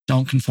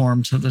don't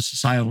conform to the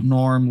societal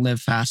norm, live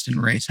fast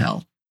and raise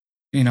hell.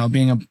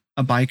 Being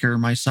a biker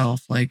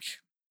myself, like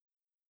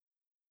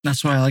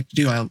that's what I like to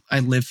do. I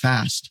live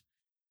fast.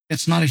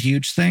 It's not a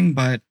huge thing,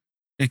 but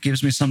it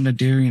gives me something to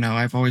do.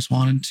 I've always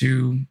wanted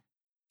to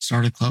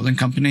start a clothing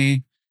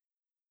company.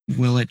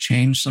 Will it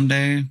change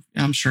someday?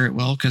 I'm sure it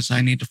will because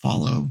I need to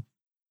follow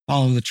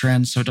the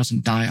trends so it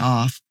doesn't die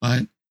off.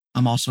 But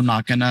I'm also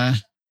not gonna.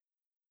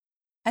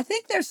 I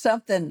think there's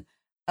something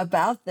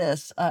about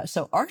this.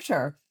 So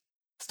Archer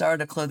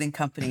started a clothing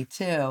company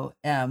too,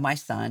 my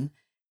son,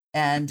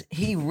 and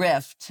he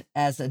riffed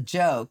as a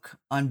joke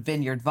on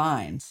Vineyard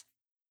Vines.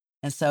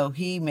 And so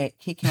he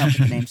came up with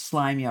the name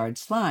Slime Yard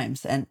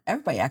Slimes, and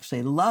everybody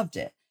actually loved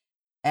it.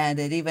 And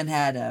it even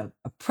had a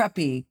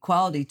preppy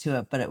quality to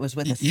it, but it was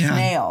with a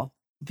snail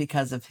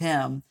because of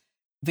him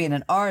being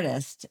an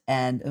artist.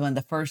 And one of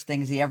the first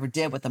things he ever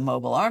did with the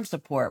mobile arm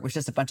support was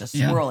just a bunch of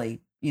swirly,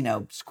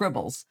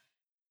 scribbles.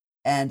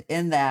 And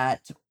in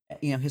that,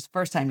 his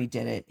first time he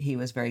did it, he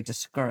was very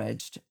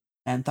discouraged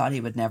and thought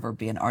he would never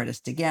be an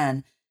artist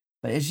again.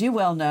 But as you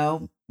well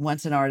know,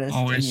 once an artist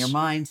Always. in your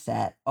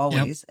mindset,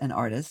 always an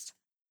artist.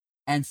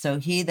 And so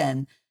he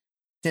then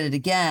did it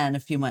again a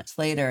few months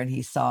later and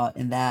he saw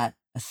in that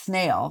a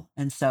snail.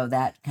 And so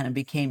that kind of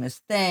became his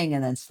thing.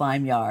 And then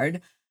Slime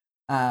Yard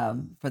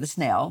for the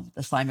snail,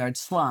 the Slime Yard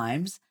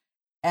Slimes.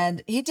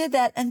 And he did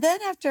that. And then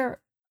after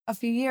a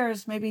few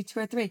years, maybe 2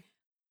 or 3,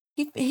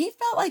 he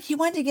felt like he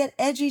wanted to get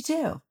edgy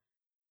too.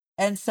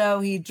 And so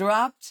he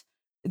dropped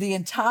the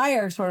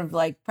entire sort of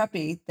like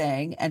preppy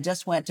thing and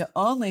just went to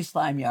only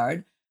Slime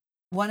Yard,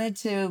 wanted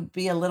to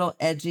be a little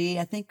edgy.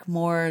 I think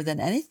more than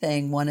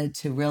anything, wanted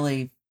to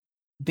really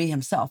be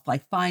himself,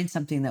 like find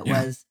something that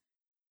was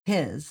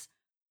his.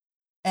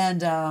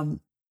 And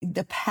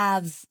the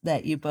paths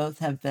that you both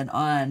have been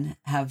on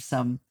have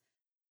some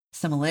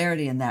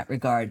similarity in that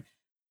regard.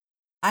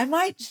 I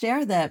might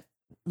share that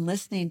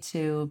listening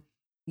to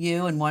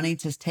you and wanting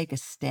to take a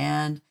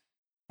stand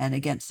and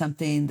against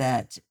something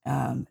that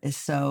is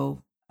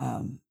so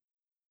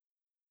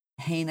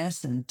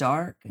heinous and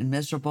dark and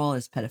miserable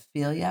as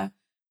pedophilia,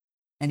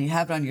 and you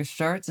have it on your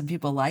shirts and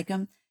people like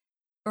them.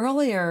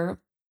 Earlier,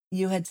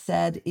 you had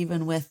said,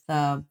 even with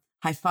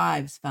High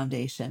Fives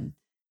Foundation,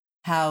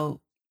 how,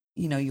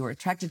 you were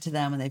attracted to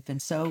them and they've been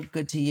so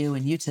good to you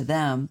and you to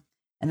them.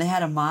 And they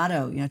had a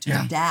motto,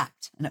 to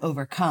adapt and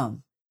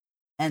overcome.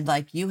 And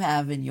like you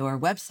have in your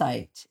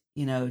website,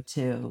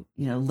 to,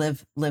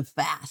 live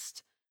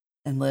fast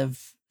and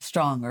live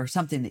strong, or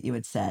something that you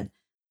had said.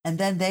 And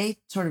then they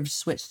sort of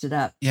switched it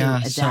up to Yeah,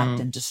 adapt so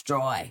and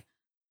destroy.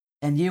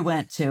 And you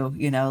went to,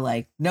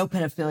 like no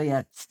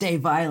pedophilia, stay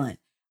violent.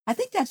 I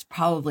think that's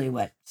probably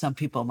what some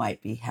people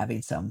might be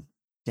having some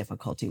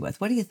difficulty with.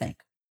 What do you think?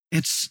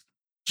 it's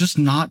just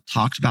not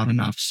talked about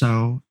enough.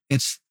 So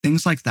it's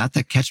things like that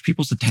that catch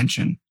people's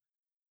attention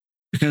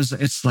because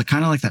it's like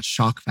kind of like that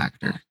shock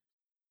factor.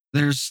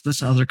 There's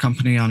this other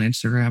company on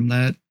Instagram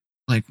that,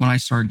 like, when I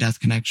started Death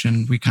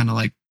Connection, we kind of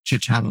like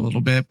chit chat a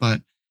little bit,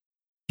 but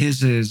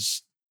his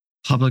is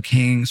public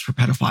hangings for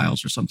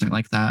pedophiles or something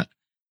like that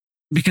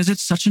because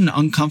it's such an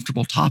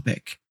uncomfortable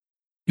topic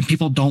and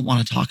people don't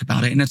want to talk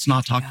about it and it's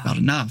not talked about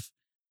enough.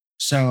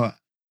 So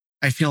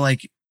I feel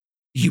like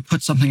you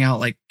put something out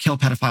like kill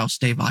pedophiles,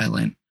 stay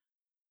violent,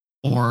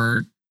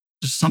 or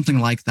just something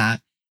like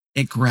that.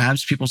 It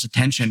grabs people's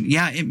attention.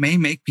 Yeah, it may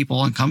make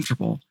people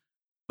uncomfortable,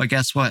 but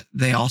guess what?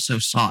 They also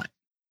saw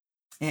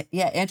it.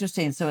 Yeah,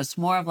 interesting. So it's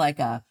more of like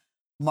a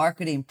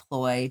marketing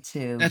ploy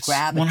to That's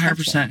grab 100%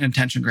 attention. an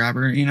attention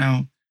grabber.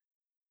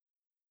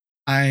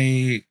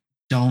 I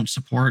don't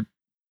support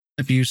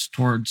abuse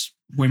towards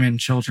women,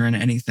 children,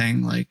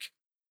 anything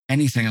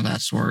of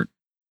that sort,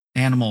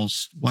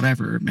 animals,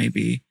 whatever it may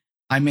be.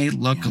 I may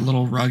look a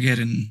little rugged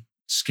and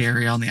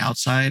scary on the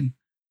outside,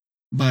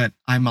 but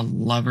I'm a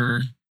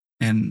lover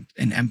and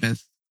an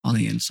empath on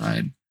the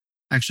inside.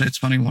 Actually, it's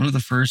funny. One of the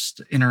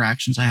first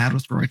interactions I had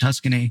with Roy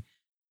Tuscany,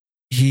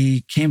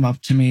 he came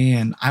up to me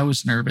and I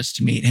was nervous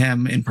to meet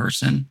him in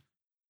person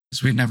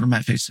because we'd never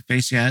met face to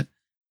face yet.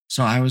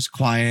 So I was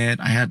quiet.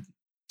 I had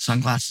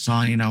sunglasses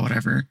on,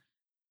 whatever.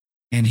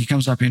 And he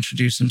comes up,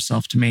 introduced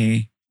himself to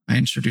me. I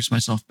introduced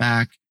myself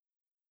back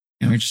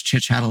and we just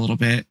chit chat a little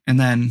bit. And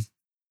then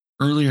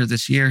earlier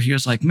this year, he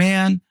was like,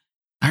 man,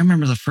 I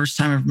remember the first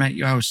time I ever met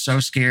you, I was so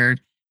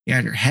scared. You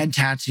had your head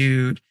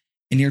tattooed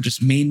and you're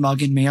just mean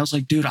mugging me. I was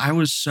like, dude, I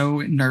was so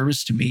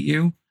nervous to meet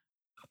you.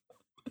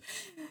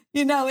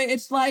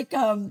 It's like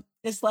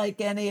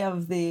any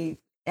of the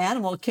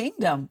animal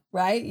kingdom,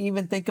 right? You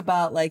even think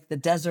about like the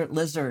desert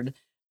lizard,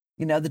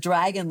 the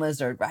dragon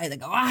lizard, right? They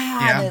go,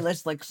 they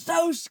just like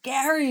so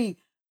scary.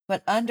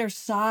 But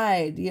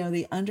underside,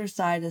 the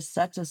underside is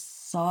such a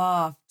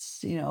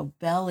soft,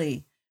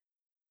 belly,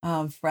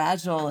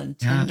 fragile and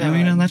tender.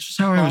 And that's just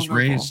how I was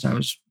vulnerable. raised. I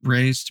was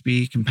raised to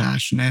be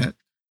compassionate,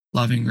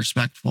 loving,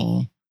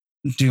 respectful,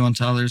 do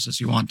unto others as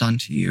you want done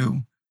to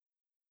you.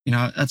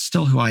 That's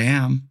still who I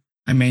am.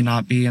 I may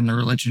not be in the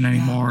religion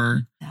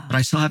anymore, but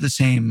I still have the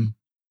same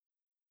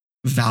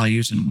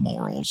values and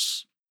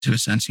morals to a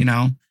sense,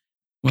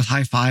 with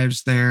high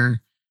fives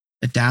there,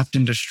 adapt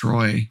and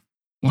destroy.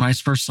 When I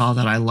first saw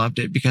that, I loved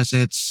it because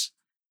it's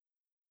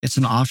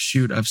an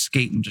offshoot of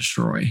skate and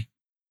destroy,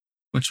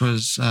 which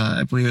was,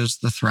 I believe it was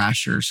the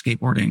Thrasher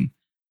skateboarding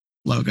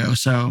logo.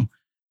 So,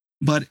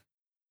 but,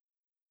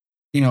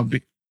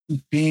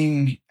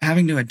 having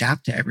to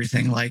adapt to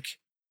everything, like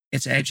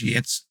it's edgy,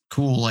 it's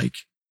cool. Like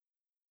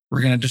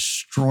we're going to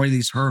destroy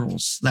these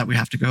hurdles that we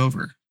have to go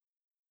over.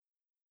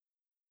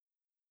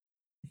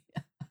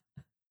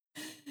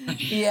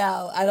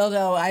 Yeah, I don't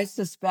know. I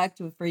suspect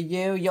for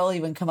you, you'll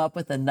even come up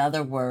with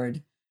another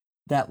word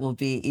that will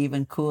be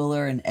even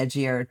cooler and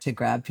edgier to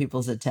grab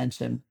people's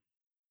attention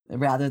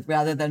rather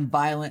than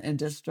violent and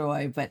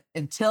destroy. But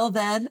until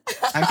then,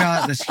 I've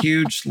got this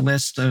huge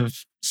list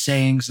of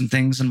sayings and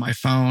things in my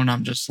phone.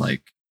 I'm just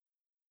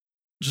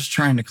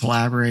trying to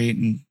collaborate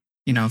and,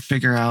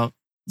 figure out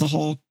the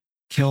whole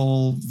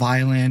kill,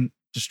 violent,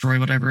 destroy,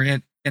 whatever.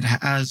 It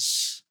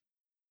has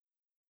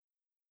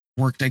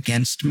worked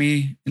against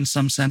me in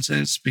some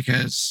senses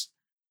because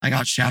I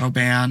got shadow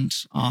banned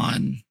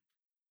on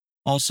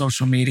all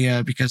social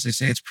media because they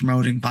say it's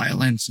promoting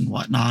violence and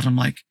whatnot. I'm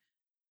like,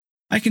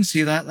 I can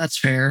see that. That's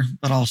fair.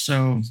 But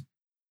also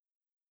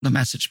the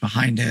message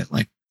behind it.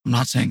 Like, I'm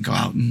not saying go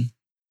out and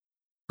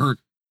hurt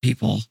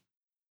people,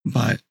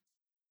 but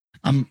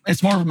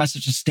it's more of a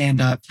message to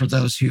stand up for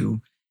those who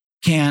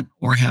can't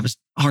or have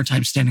a hard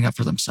time standing up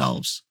for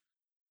themselves.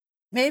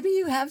 Maybe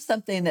you have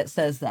something that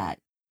says that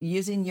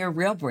using your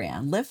real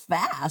brand, live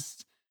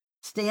fast,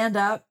 stand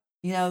up,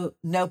 no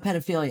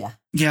pedophilia.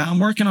 Yeah, I'm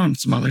working on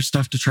some other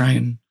stuff to try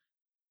and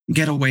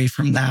get away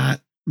from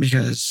that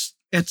because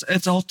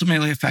it's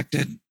ultimately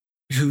affected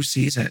who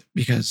sees it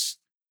because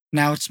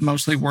now it's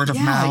mostly word of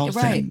mouth.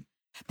 Right.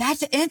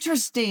 That's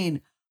interesting.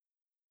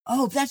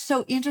 Oh, that's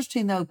so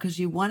interesting though, because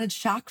you wanted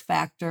shock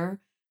factor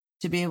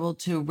to be able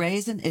to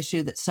raise an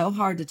issue that's so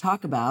hard to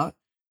talk about.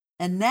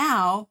 And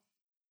now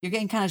you're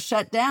getting kind of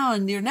shut down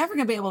and you're never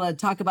going to be able to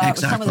talk about it with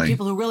some of the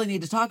people who really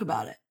need to talk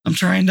about it. I'm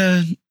trying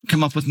to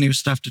come up with new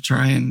stuff to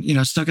try and,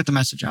 still get the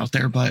message out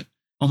there, but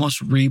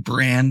almost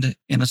rebrand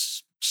in a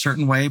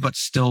certain way, but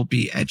still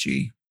be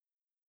edgy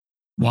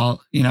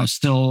while,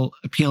 still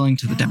appealing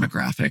to the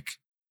demographic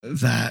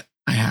that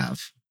I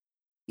have.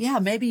 Yeah.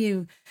 Maybe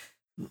you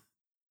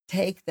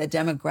take the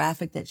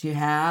demographic that you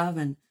have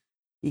and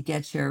you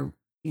get your,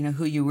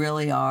 who you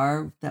really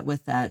are, that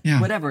with that,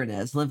 whatever it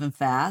is, living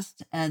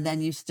fast. And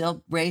then you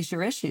still raise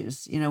your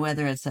issues,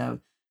 whether it's a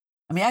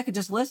I mean, I could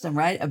just list them,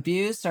 right?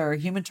 Abuse or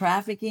human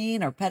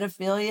trafficking or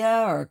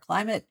pedophilia or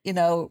climate,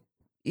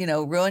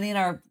 ruining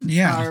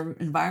Yeah. our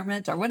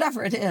environment or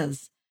whatever it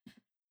is.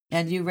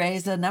 And you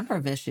raise a number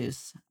of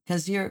issues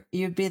because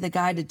you'd be the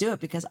guy to do it,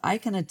 because I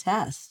can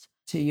attest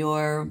to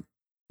your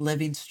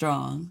living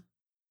strong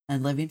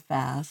and living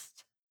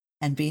fast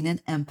and being an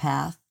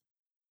empath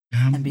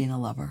and being a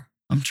lover.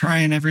 I'm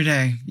trying every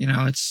day.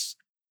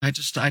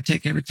 I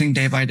take everything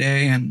day by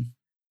day, and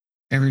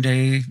every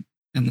day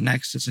and the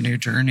next is a new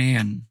journey,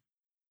 and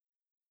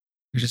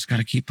we just got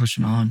to keep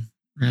pushing on,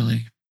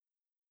 really.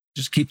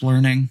 Just keep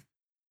learning.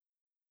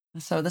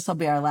 So this will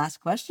be our last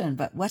question,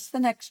 but what's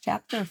the next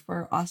chapter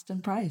for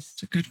Austin Price?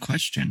 It's a good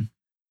question.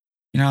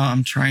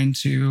 I'm trying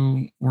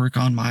to work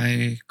on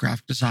my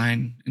graphic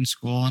design in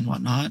school and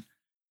whatnot,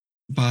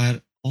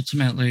 but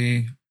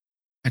ultimately,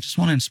 I just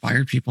want to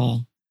inspire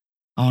people.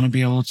 I want to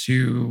be able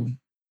to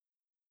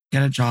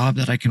get a job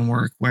that I can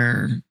work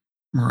where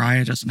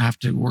Mariah doesn't have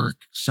to work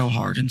so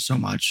hard and so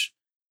much.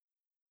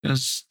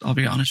 Because I'll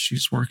be honest,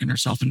 she's working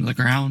herself into the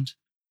ground,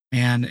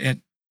 and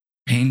it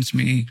pains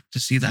me to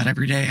see that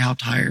every day, how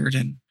tired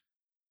and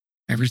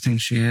everything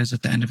she is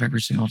at the end of every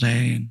single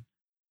day. And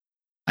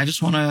I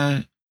want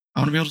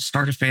to be able to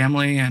start a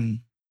family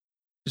and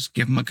just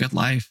give them a good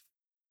life.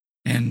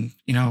 And,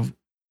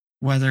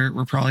 whether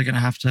we're probably going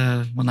to have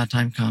to, when that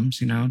time comes,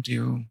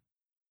 do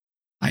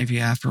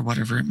IVF or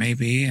whatever it may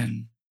be.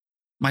 And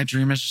my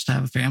dream is just to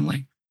have a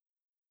family.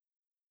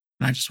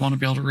 And I just want to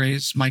be able to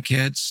raise my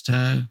kids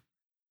to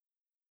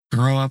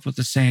grow up with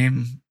the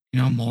same,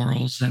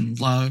 morals and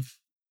love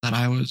that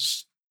I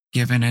was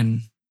given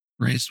and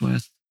raised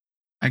with.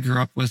 I grew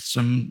up with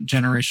some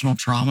generational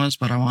traumas,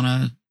 but I want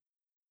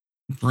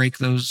to break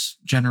those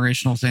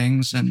generational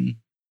things and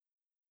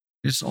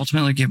just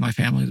ultimately give my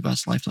family the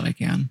best life that I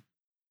can.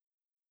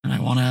 And I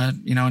want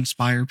to,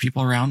 inspire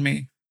people around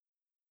me.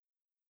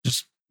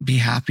 Just be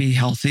happy,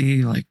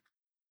 healthy. Like,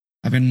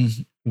 I've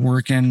been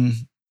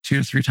working 2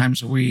 to 3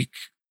 times a week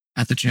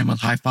at the gym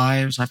with high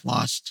fives. I've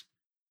lost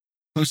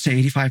close to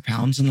 85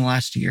 pounds in the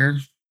last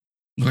year,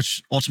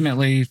 which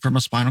ultimately, from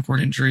a spinal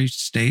cord injury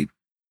state,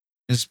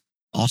 has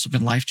also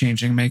been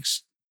life-changing,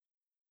 makes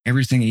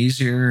everything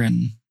easier.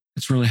 And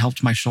it's really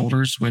helped my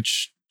shoulders,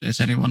 which,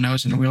 as anyone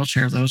knows, in a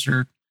wheelchair, those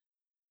are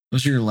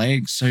your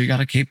legs. So you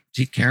got to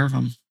take care of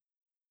them.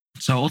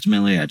 So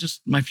ultimately,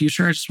 my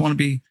future, I just want to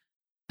be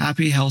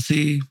happy,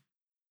 healthy,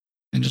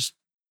 and just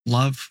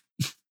love.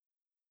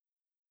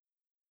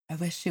 I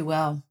wish you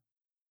well.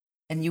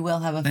 And you will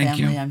have a Thank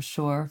family, you. I'm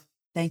sure.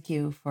 Thank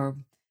you for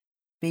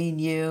being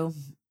you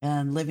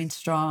and living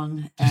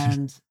strong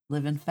and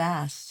living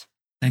fast.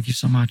 Thank you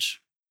so much.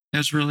 It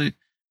was really,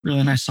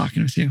 really nice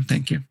talking with you.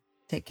 Thank you.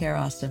 Take care,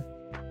 Austin.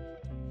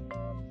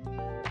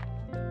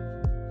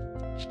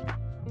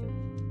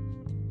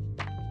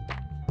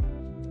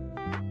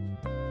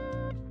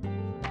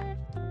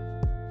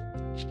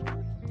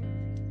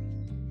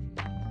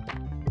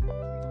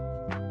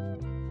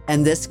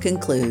 And this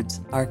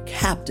concludes our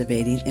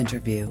captivating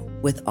interview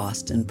with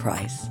Austin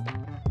Price,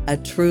 a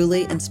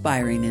truly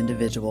inspiring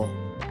individual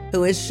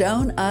who has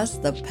shown us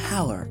the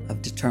power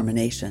of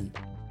determination,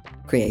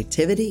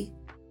 creativity,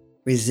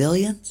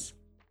 resilience,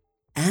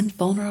 and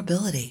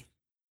vulnerability.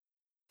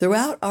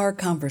 Throughout our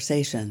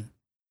conversation,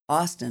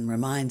 Austin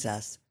reminds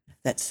us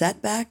that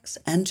setbacks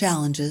and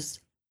challenges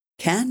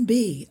can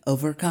be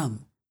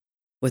overcome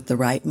with the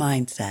right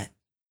mindset,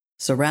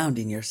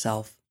 surrounding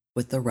yourself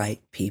with the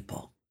right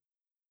people.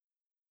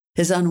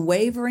 His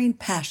unwavering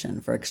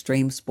passion for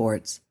extreme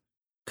sports,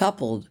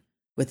 coupled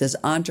with his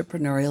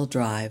entrepreneurial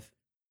drive,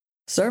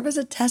 serve as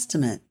a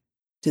testament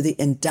to the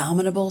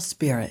indomitable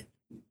spirit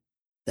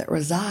that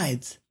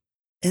resides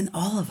in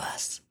all of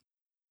us.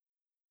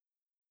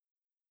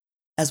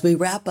 As we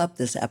wrap up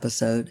this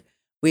episode,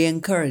 we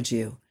encourage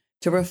you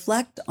to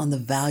reflect on the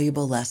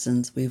valuable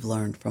lessons we've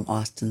learned from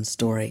Austin's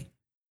story.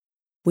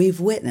 We've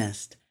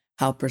witnessed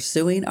how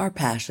pursuing our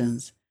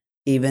passions,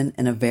 even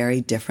in a very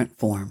different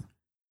form,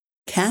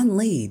 can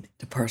lead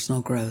to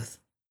personal growth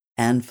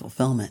and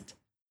fulfillment,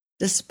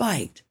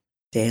 despite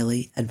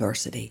daily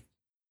adversity.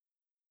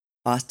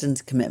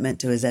 Austin's commitment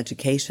to his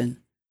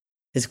education,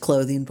 his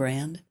clothing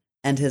brand,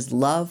 and his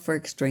love for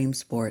extreme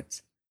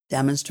sports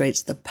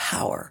demonstrates the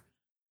power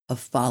of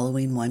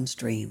following one's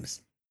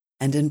dreams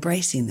and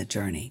embracing the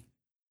journey,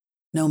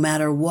 no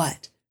matter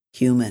what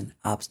human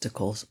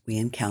obstacles we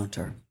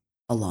encounter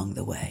along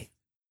the way.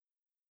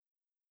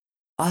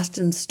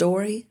 Austin's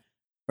story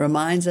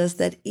reminds us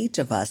that each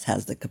of us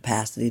has the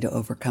capacity to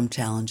overcome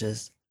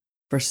challenges,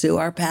 pursue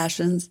our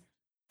passions,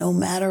 no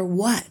matter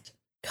what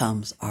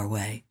comes our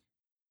way.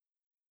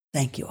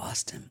 Thank you,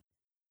 Austin.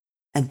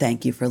 And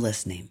thank you for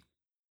listening.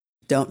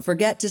 Don't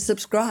forget to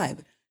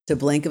subscribe to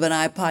Blink of an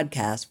Eye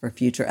podcast for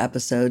future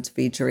episodes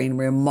featuring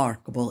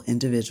remarkable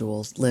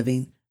individuals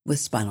living with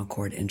spinal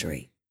cord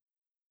injury.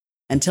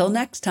 Until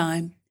next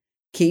time,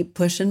 keep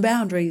pushing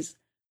boundaries,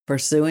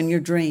 pursuing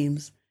your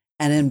dreams,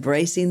 and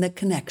embracing the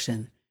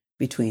connection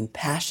between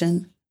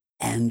passion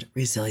and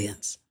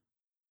resilience.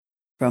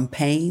 From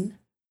pain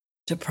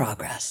to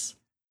progress.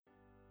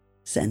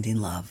 sending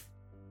love.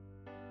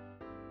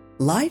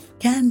 Life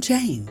can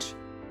change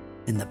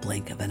in the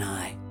blink of an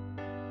eye.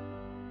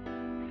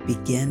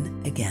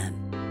 Begin again.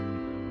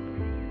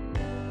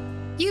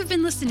 You've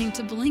been listening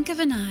to Blink of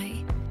an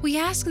Eye. We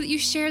ask that you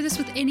share this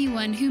with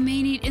anyone who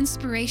may need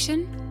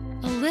inspiration,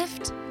 a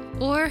lift,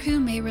 or who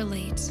may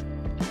relate.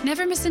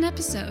 Never miss an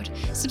episode.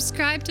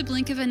 Subscribe to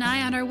Blink of an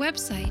Eye on our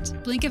website,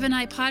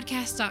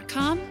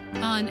 blinkofaneyepodcast.com,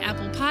 on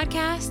Apple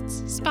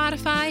Podcasts,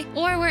 Spotify,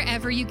 or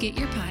wherever you get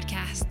your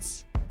podcasts.